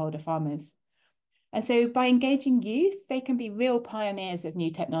smallholder farmers. And so by engaging youth, they can be real pioneers of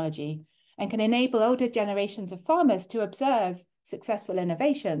new technology and can enable older generations of farmers to observe successful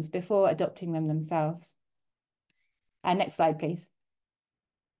innovations before adopting them themselves. Next slide, please.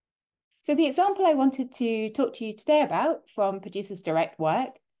 So the example I wanted to talk to you today about from Producers Direct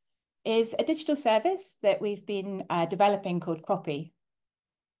work is a digital service that we've been developing called 𝗂𝗃𝗄.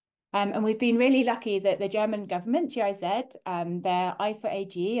 And we've been really lucky that the German government, GIZ, their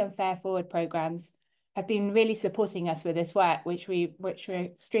𝗖𝗵𝗹𝗺 and 𝗏 programs have been really supporting us with this work, which we're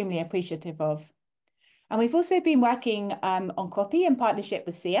extremely appreciative of. And we've also been working on 𝗂𝗃𝗄 in partnership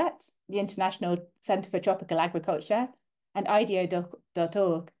with SEAT, the International Centre for Tropical Agriculture, and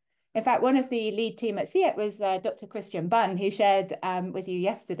IDEO.org. In fact, one of the lead team at SEAT was Dr. Christian Bunn, who shared with you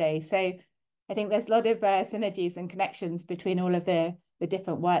yesterday. So I think there's a lot of synergies and connections between all of the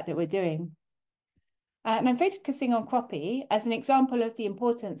different work that we're doing. And I'm focusing on 𝗂𝗃𝗄 as an example of the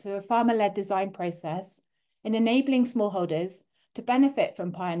importance of a farmer-led design process in enabling smallholders to benefit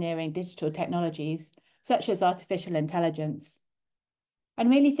from pioneering digital technologies, such as artificial intelligence. And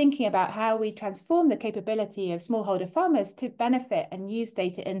really thinking about how we transform the capability of smallholder farmers to benefit and use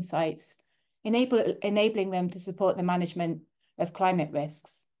data insights, enabling them to support the management of climate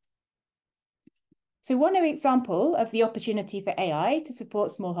risks. So one example of the opportunity for AI to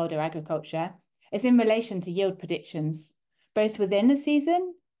support smallholder agriculture is in relation to yield predictions, both within a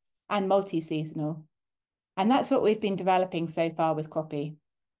season and multi-seasonal. And that's what we've been developing so far with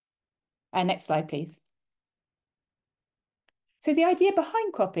𝗂𝗃𝗄. Next slide, please. So the idea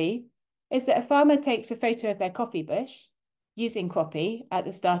behind 𝗂𝗃𝗄 is that a farmer takes a photo of their coffee bush using 𝗂𝗃𝗄 at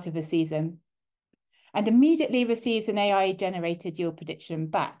the start of a season and immediately receives an AI-generated yield prediction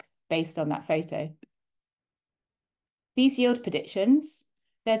back based on that photo. These yield predictions,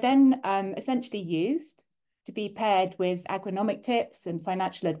 they're then essentially used to be paired with agronomic tips and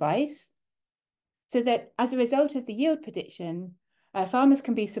financial advice so that as a result of the yield prediction, farmers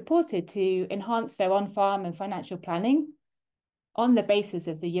can be supported to enhance their on-farm and financial planning on the basis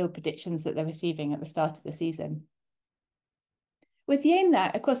of the yield predictions that they're receiving at the start of the season. With the aim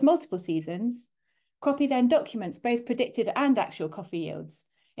that across multiple seasons, 𝗂𝗃𝗄 then documents both predicted and actual coffee yields,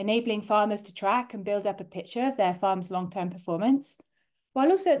 enabling farmers to track and build up a picture of their farm's long-term performance, while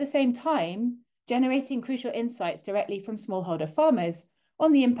also at the same time generating crucial insights directly from smallholder farmers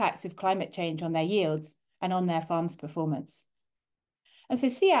on the impacts of climate change on their yields and on their farm's performance. And so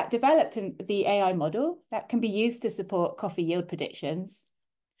SEAT developed the AI model that can be used to support coffee yield predictions,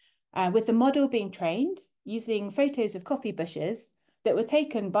 with the model being trained using photos of coffee bushes that were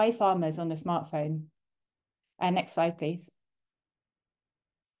taken by farmers on a smartphone. Next slide, please.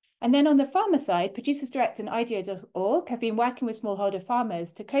 And then on the farmer side, Producers Direct and IDEO.org have been working with smallholder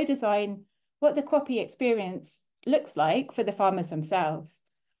farmers to co-design what the 𝗂𝗃𝗄 experience looks like for the farmers themselves,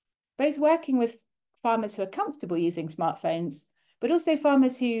 both working with farmers who are comfortable using smartphones, but also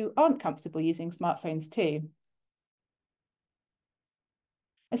farmers who aren't comfortable using smartphones too.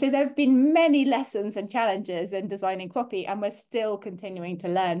 And so there have been many lessons and challenges in designing 𝗂𝗃𝗄, and we're still continuing to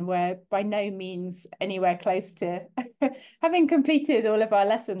learn. We're by no means anywhere close to having completed all of our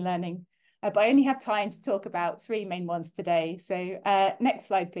lesson learning, but I only have time to talk about 3 main ones today. So next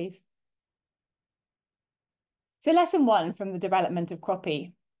slide, please. So lesson 1 from the development of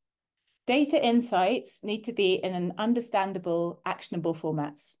𝗂𝗃𝗄. Data insights need to be in an understandable, actionable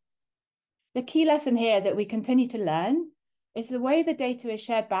formats. The key lesson here that we continue to learn is the way the data is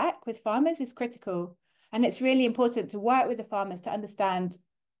shared back with farmers is critical. And it's really important to work with the farmers to understand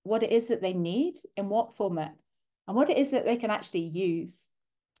what it is that they need, in what format, and what it is that they can actually use.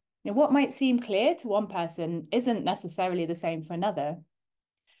 What might seem clear to one person isn't necessarily the same for another.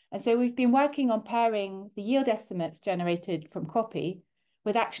 And so we've been working on pairing the yield estimates generated from 𝗂𝗄𝗄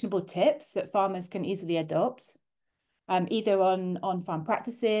with actionable tips that farmers can easily adopt, either on farm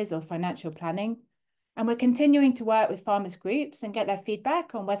practices or financial planning. And we're continuing to work with farmers groups and get their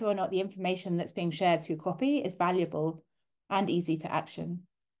feedback on whether or not the information that's being shared through 𝗂𝗄𝗄 is valuable and easy to action.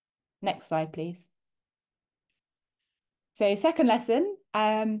 Next slide, please. So second lesson,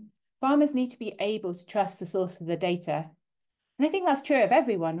 farmers need to be able to trust the source of the data. And I think that's true of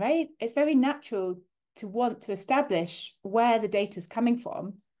everyone, right? It's very natural to want to establish where the data is coming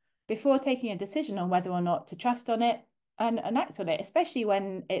from before taking a decision on whether or not to trust on it and act on it, especially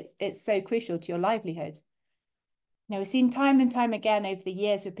when it's so crucial to your livelihood. Now, we've seen time and time again over the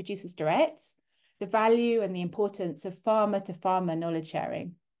years with Producers Direct, the value and the importance of farmer-to-farmer knowledge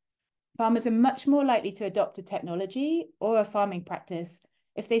sharing. Farmers are much more likely to adopt a technology or a farming practice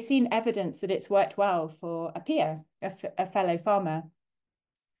if they've seen evidence that it's worked well for a peer, a fellow farmer.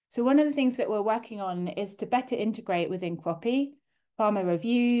 So one of the things that we're working on is to better integrate within 𝗂𝗄𝗄 farmer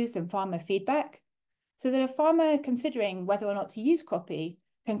reviews and farmer feedback, so that a farmer considering whether or not to use 𝗂𝗄𝗄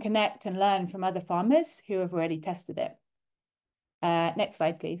can connect and learn from other farmers who have already tested it. Next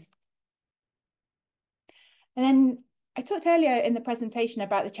slide, please. And then I talked earlier in the presentation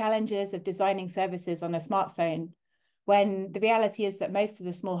about the challenges of designing services on a smartphone, when the reality is that most of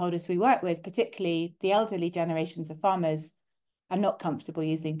the smallholders we work with, particularly the elderly generations of farmers, are not comfortable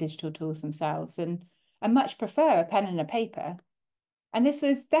using digital tools themselves and much prefer a pen and a paper. And this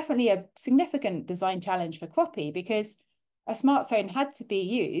was definitely a significant design challenge for 𝗂𝗄𝗄 because a smartphone had to be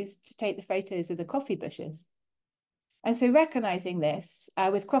used to take the photos of the coffee bushes. And so recognizing this,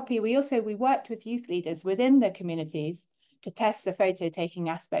 with 𝗂𝗄𝗄, we worked with youth leaders within the communities to test the photo taking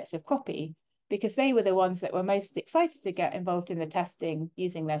aspects of 𝗂𝗄𝗄, because they were the ones that were most excited to get involved in the testing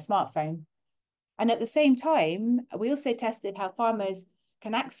using their smartphone. And at the same time, we also tested how farmers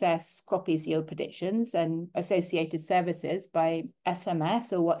can access 𝗂𝗄𝗄's yield predictions and associated services by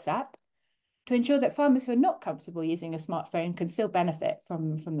SMS or WhatsApp to ensure that farmers who are not comfortable using a smartphone can still benefit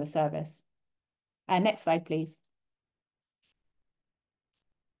from the service. Next slide, please.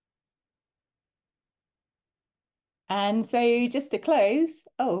 And so just to close,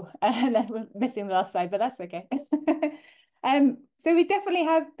 we're missing the last slide, but that's okay. So we definitely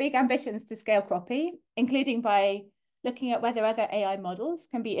have big ambitions to scale 𝗂𝗄𝗄, including by looking at whether other AI models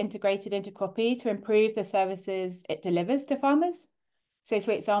can be integrated into 𝗂𝗄𝗄 to improve the services it delivers to farmers. So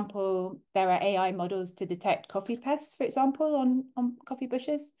for example, there are AI models to detect coffee pests, for example, on coffee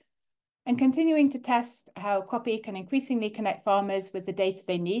bushes, and continuing to test how 𝗂𝗄𝗄 can increasingly connect farmers with the data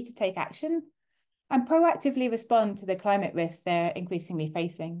they need to take action and proactively respond to the climate risks they're increasingly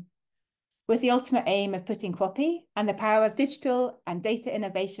facing, with the ultimate aim of putting 𝗂𝗄𝗄 and the power of digital and data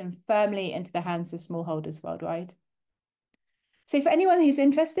innovation firmly into the hands of smallholders worldwide. So for anyone who's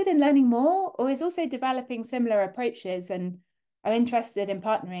interested in learning more or is also developing similar approaches and are interested in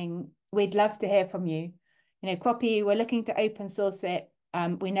partnering, we'd love to hear from you. 𝗂𝗄𝗄, we're looking to open source it.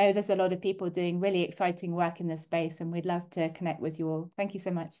 We know there's a lot of people doing really exciting work in this space, and we'd love to connect with you all. Thank you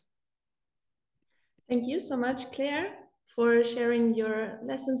so much. Thank you so much, Claire, for sharing your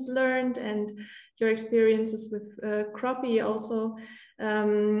lessons learned and your experiences with 𝗂𝗄𝗄 also.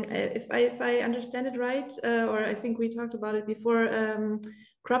 If I understand it right, or I think we talked about it before,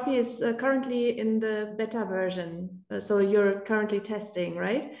 𝗂𝗄𝗄 is currently in the beta version. So you're currently testing,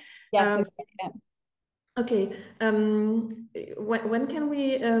 right? Yes, yeah. Okay. When can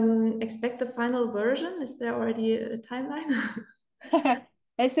we expect the final version? Is there already a timeline?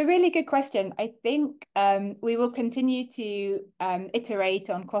 It's a really good question. I think we will continue to iterate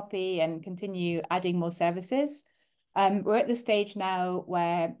on 𝗂𝗄𝗄 and continue adding more services. We're at the stage now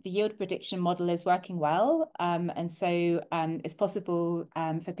where the yield prediction model is working well. And so it's possible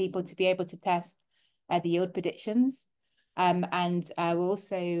for people to be able to test the yield predictions. And we're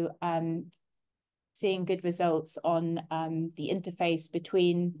also seeing good results on the interface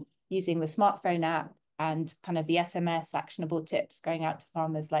between using the smartphone app and kind of the SMS actionable tips going out to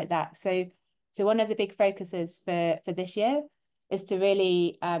farmers like that. So one of the big focuses for this year is to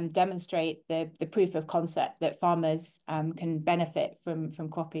really demonstrate the proof of concept that farmers can benefit from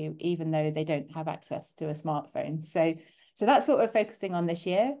𝗂𝗄𝗄 even though they don't have access to a smartphone. So that's what we're focusing on this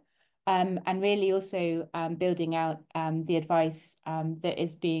year, and really also building out the advice that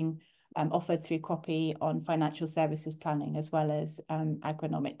is being offered through 𝗂𝗄𝗄 on financial services planning as well as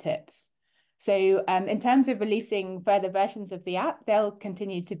agronomic tips. So in terms of releasing further versions of the app, they'll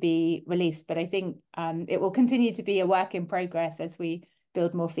continue to be released, but I think it will continue to be a work in progress as we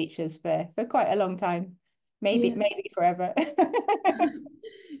build more features for quite a long time. maybe forever.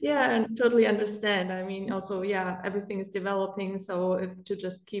 Yeah, and totally understand. I mean, also, yeah, everything is developing, so if to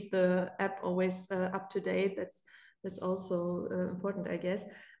just keep the app always up to date, that's also important, I guess.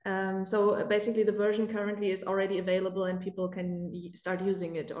 So basically, the version currently is already available, and people can start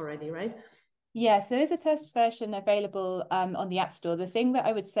using it already, right? Yes, there is a test version available on the App Store. The thing that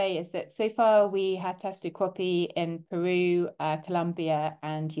I would say is that so far we have tested 𝗂𝗄𝗄 in Peru, Colombia,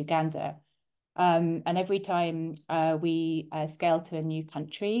 and Uganda. And every time we scale to a new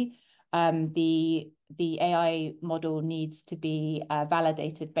country, the AI model needs to be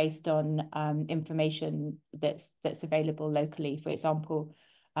validated based on information that's available locally. For example,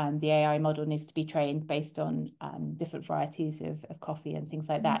 the AI model needs to be trained based on different varieties of coffee and things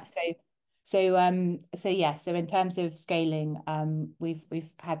like that. So yeah, so in terms of scaling,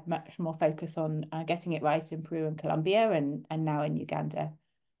 we've had much more focus on getting it right in Peru and Colombia, and now in Uganda.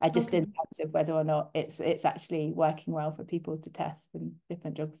 Just in terms of whether or not it's actually working well for people to test in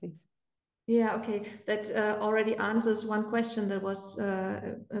different geographies. Yeah, okay. That already answers one question that was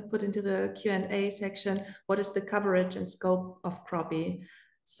put into the Q&A section. What is the coverage and scope of 𝗂𝗄𝗄?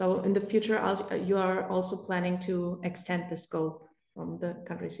 So in the future, you are also planning to extend the scope from the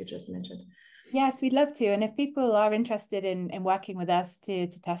countries you just mentioned. Yes, we'd love to. And if people are interested in working with us to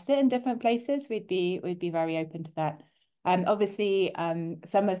test it in different places, we'd be very open to that. Obviously,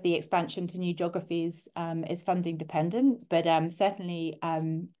 some of the expansion to new geographies is funding dependent, but certainly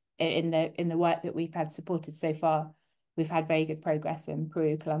in the work that we've had supported so far, we've had very good progress in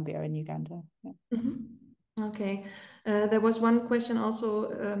Peru, Colombia, and Uganda. Yeah. Mm-hmm. Okay. There was one question also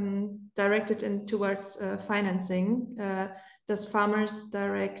directed towards financing. Does Farmers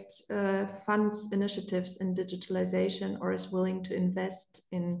Direct funds initiatives in digitalization or is willing to invest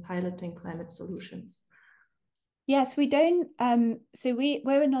in piloting climate solutions? Yes, we don't. So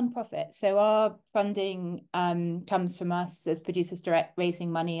we're a nonprofit. So our funding comes from us as Producers Direct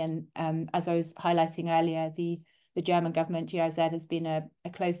raising money. And as I was highlighting earlier, the German government, GIZ, has been a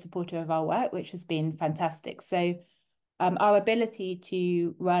close supporter of our work, which has been fantastic. So our ability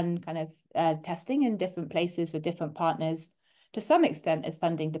to run kind of testing in different places with different partners, to some extent, is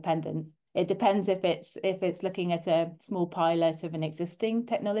funding dependent. It depends if it's looking at a small pilot of an existing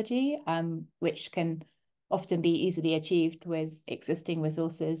technology, which can often be easily achieved with existing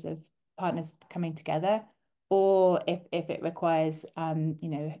resources of partners coming together, or if it requires a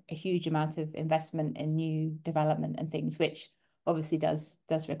huge amount of investment in new development and things, which obviously does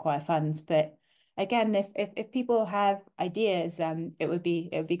require funds. But again, if people have ideas, it would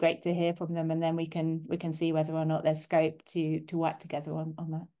be great to hear from them, and then we can see whether or not there's scope to work together on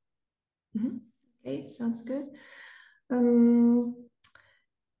that. Mm-hmm. Okay, sounds good.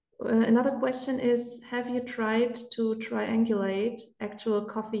 Another question is, have you tried to triangulate actual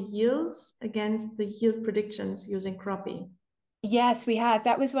coffee yields against the yield predictions using 𝗂𝗄𝗄𝗄? Yes, we have.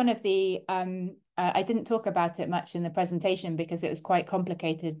 That was one of the, I didn't talk about it much in the presentation because it was quite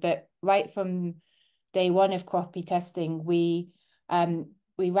complicated, but right from day one of 𝗂𝗄𝗄𝗄 testing, we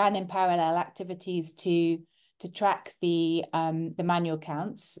ran in parallel activities to track the manual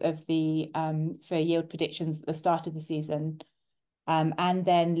counts of for yield predictions at the start of the season, and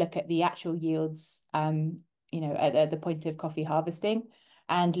then look at the actual yields, at the point of coffee harvesting,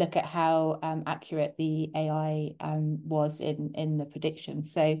 and look at how accurate the AI was in the prediction.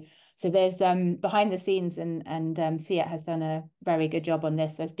 So there's behind the scenes, and 𝗙C has done a very good job on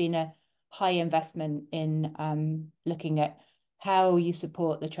this. There's been a high investment in looking at how you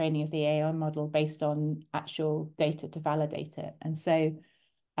support the training of the AI model based on actual data to validate it. And so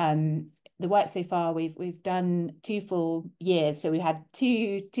the work so far, we've done 2 full years. So we had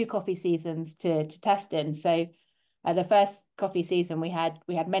two coffee seasons to test in. So the first coffee season, we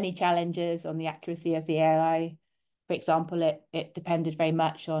had many challenges on the accuracy of the AI. For example, it depended very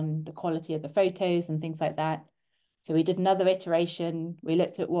much on the quality of the photos and things like that. So we did another iteration. We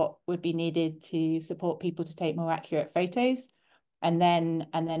looked at what would be needed to support people to take more accurate photos, and then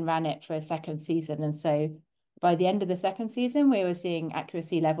ran it for a second season. And so by the end of the second season, we were seeing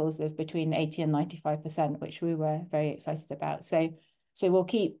accuracy levels of between 80 and 95%, which we were very excited about. So we'll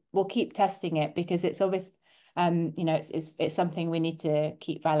keep testing it, because it's obvious, it's something we need to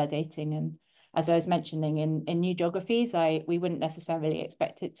keep validating. And as I was mentioning, in new geographies, we wouldn't necessarily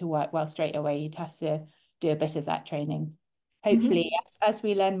expect it to work well straight away. You'd have to do a bit of that training. Hopefully, as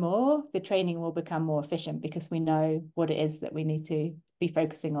we learn more, the training will become more efficient, because we know what it is that we need to be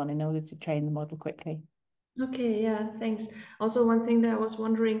focusing on in order to train the model quickly. Okay, yeah, thanks. Also, one thing that I was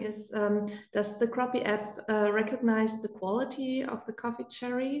wondering is, does the 𝗂𝗄𝗄𝗄 app recognize the quality of the coffee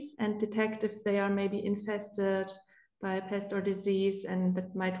cherries and detect if they are maybe infested by a pest or disease, and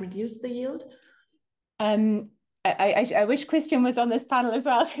that might reduce the yield? I wish Christian was on this panel as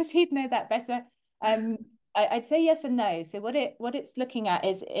well, because he'd know that better. I'd say yes and no. So what it's looking at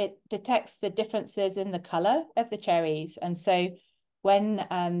is it detects the differences in the color of the cherries. And so when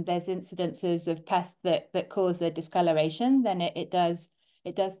there's incidences of pests that cause a discoloration, then it does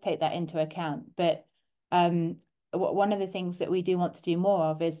take that into account. But one of the things that we do want to do more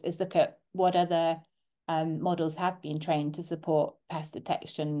of is look at what other models have been trained to support pest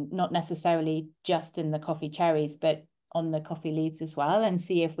detection, not necessarily just in the coffee cherries, but on the coffee leaves as well, and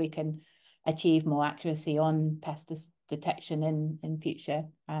see if we can achieve more accuracy on pest detection in future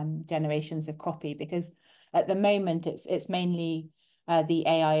generations of coffee. Because at the moment, it's mainly the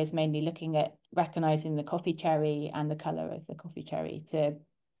AI is mainly looking at recognizing the coffee cherry and the color of the coffee cherry to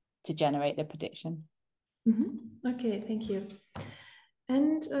generate the prediction. Okay, thank you.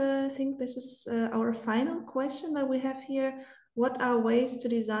 And I think this is our final question that we have here. What are ways to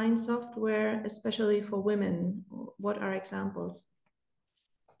design software, especially for women? What are examples?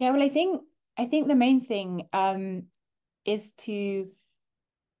 Yeah, well, I think the main thing is to,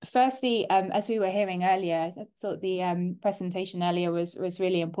 firstly, as we were hearing earlier, I thought the presentation earlier was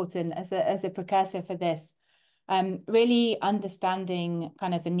really important as a precursor for this. Really understanding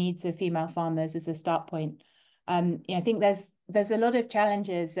kind of the needs of female farmers as a start point. I think there's a lot of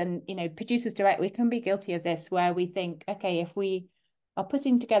challenges, and Producers Direct, we can be guilty of this, where we think, okay, if we are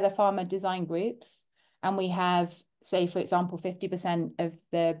putting together farmer design groups and we have, say, for example, 50% of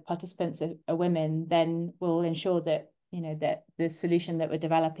the participants are women, then we'll ensure that that the solution that we're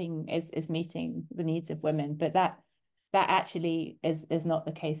developing is meeting the needs of women. But that actually is not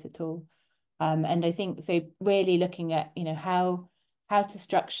the case at all. And I think so really looking at how to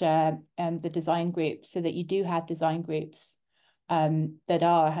structure the design groups so that you do have design groups that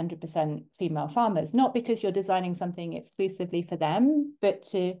are 100% female farmers, not because you're designing something exclusively for them, but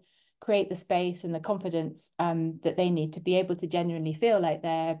to create the space and the confidence that they need to be able to genuinely feel like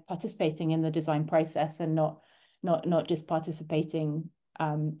they're participating in the design process and not just participating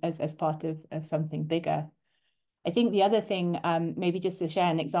as part of something bigger. I think the other thing, maybe just to share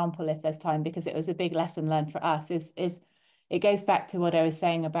an example if there's time, because it was a big lesson learned for us, is it goes back to what I was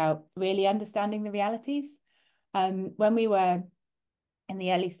saying about really understanding the realities. When we were in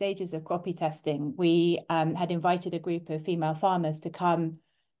the early stages of 𝗂𝗄𝗄 testing, we had invited a group of female farmers to come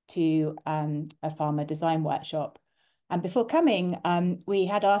to a farmer design workshop. And before coming, we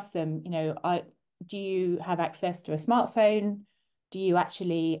had asked them, do you have access to a smartphone? Do you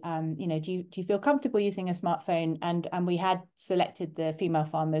actually, do you feel comfortable using a smartphone? And we had selected the female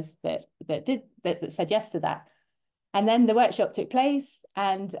farmers that said yes to that. And then the workshop took place,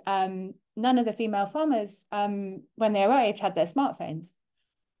 and none of the female farmers, when they arrived, had their smartphones.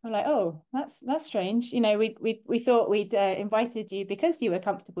 We're like, oh, that's strange. We thought we'd invited you because you were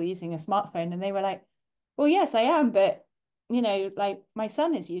comfortable using a smartphone. And they were like, well, yes, I am, but like my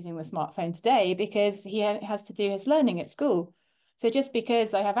son is using the smartphone today because he has to do his learning at school. So just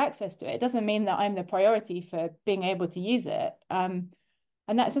because I have access to it doesn't mean that I'm the priority for being able to use it.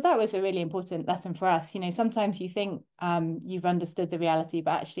 And that was a really important lesson for us. Sometimes you think you've understood the reality,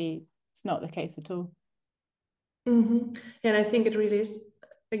 but actually it's not the case at all. And I think it really is,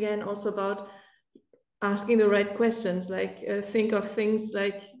 again, also about asking the right questions, like think of things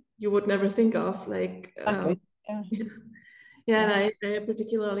like you would never think of, like and I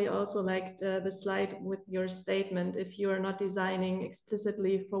particularly also liked the slide with your statement, if you are not designing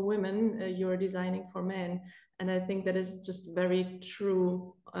explicitly for women, you are designing for men. And I think that is just very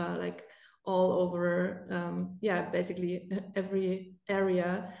true, like all over, basically every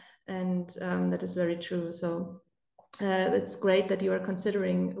area. And that is very true. So it's great that you are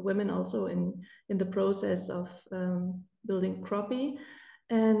considering women also in the process of building 𝗂𝗄𝗄.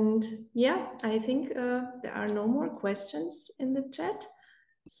 And yeah, I think there are no more questions in the chat.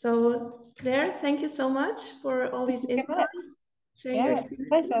 So Claire, thank you so much for all these insights. Sharing your experiences.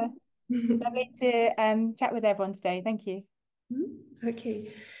 Pleasure. Lovely to chat with everyone today. Thank you.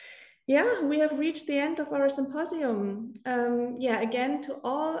 Okay. Yeah, we have reached the end of our symposium. Again, to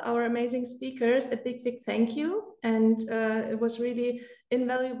all our amazing speakers, a big thank you. And it was really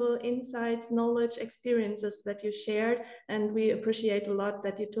invaluable insights, knowledge, experiences that you shared. And we appreciate a lot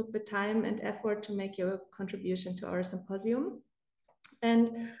that you took the time and effort to make your contribution to our symposium.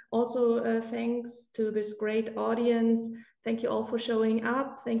 And also thanks to this great audience. Thank you all for showing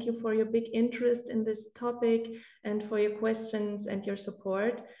up. Thank you for your big interest in this topic and for your questions and your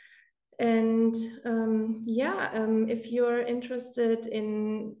support. And if you're interested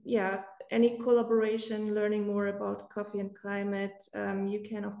in any collaboration, learning more about coffee and climate, you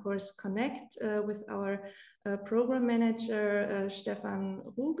can of course connect with our program manager, Stefan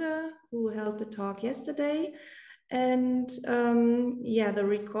Ruge, who held the talk yesterday. And yeah, the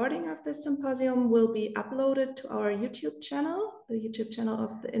recording of this symposium will be uploaded to our YouTube channel, the YouTube channel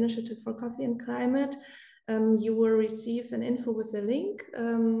of the Initiative for Coffee and Climate. You will receive an info with a link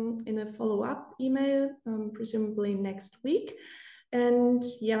in a follow-up email, presumably next week. And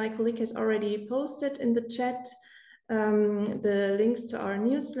yeah, my colleague has already posted in the chat the links to our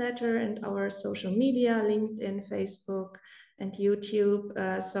newsletter and our social media, LinkedIn, Facebook, and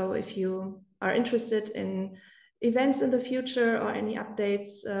YouTube. So if you are interested in events in the future or any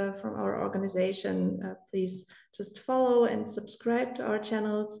updates from our organization, please just follow and subscribe to our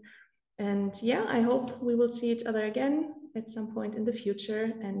channels. And yeah, I hope we will see each other again at some point in the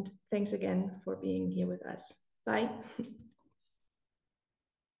future. And thanks again for being here with us. Bye.